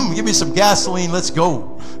me some gasoline. Let's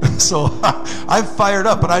go. So I'm fired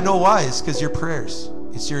up, but I know why. It's because your prayers.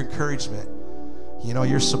 It's your encouragement. You know,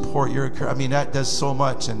 your support. I mean, that does so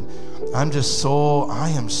much, and I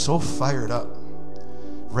am so fired up,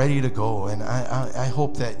 ready to go, and I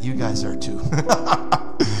hope that you guys are too.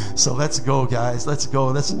 So let's go, guys. Let's go.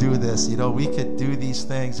 Let's do this. You know, we could do these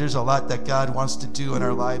things. There's a lot that God wants to do in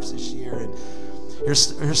our lives this year, and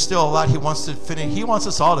there's still a lot He wants to finish. He wants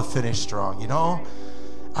us all to finish strong, you know.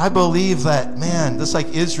 I believe that, man, just like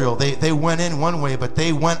Israel, they went in one way, but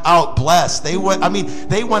they went out blessed. We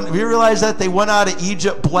realize that they went out of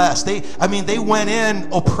Egypt blessed. They went in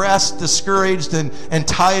oppressed, discouraged, and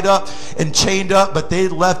tied up and chained up, but they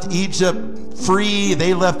left Egypt free.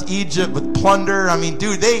 They left Egypt with plunder. I mean,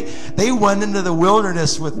 dude, they went into the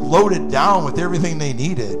wilderness loaded down with everything they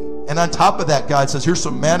needed. And on top of that, God says, here's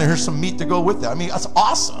some manna, here's some meat to go with that. I mean, that's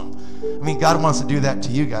awesome. I mean, God wants to do that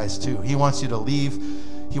to you guys too. He wants you to leave.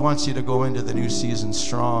 He wants you to go into the new season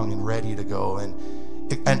strong and ready to go and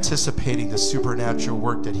anticipating the supernatural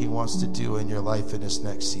work that He wants to do in your life in this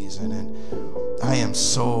next season. And I am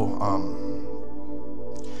so,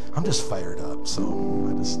 I'm just fired up. So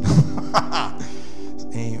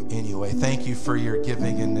anyway, thank you for your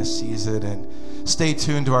giving in this season, and stay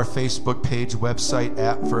tuned to our Facebook page, website,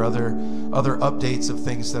 app for other updates of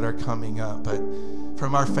things that are coming up. But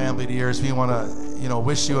from our family to yours, we want to,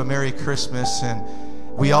 wish you a Merry Christmas, and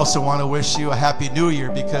we also want to wish you a Happy New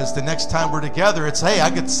Year, because the next time we're together, it's, hey, I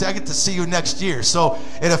get to see you next year. So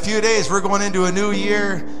in a few days, we're going into a new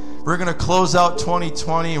year. We're going to close out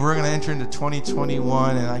 2020. We're going to enter into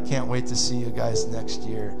 2021, and I can't wait to see you guys next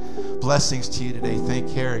year. Blessings to you today. Take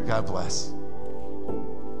care, and God bless.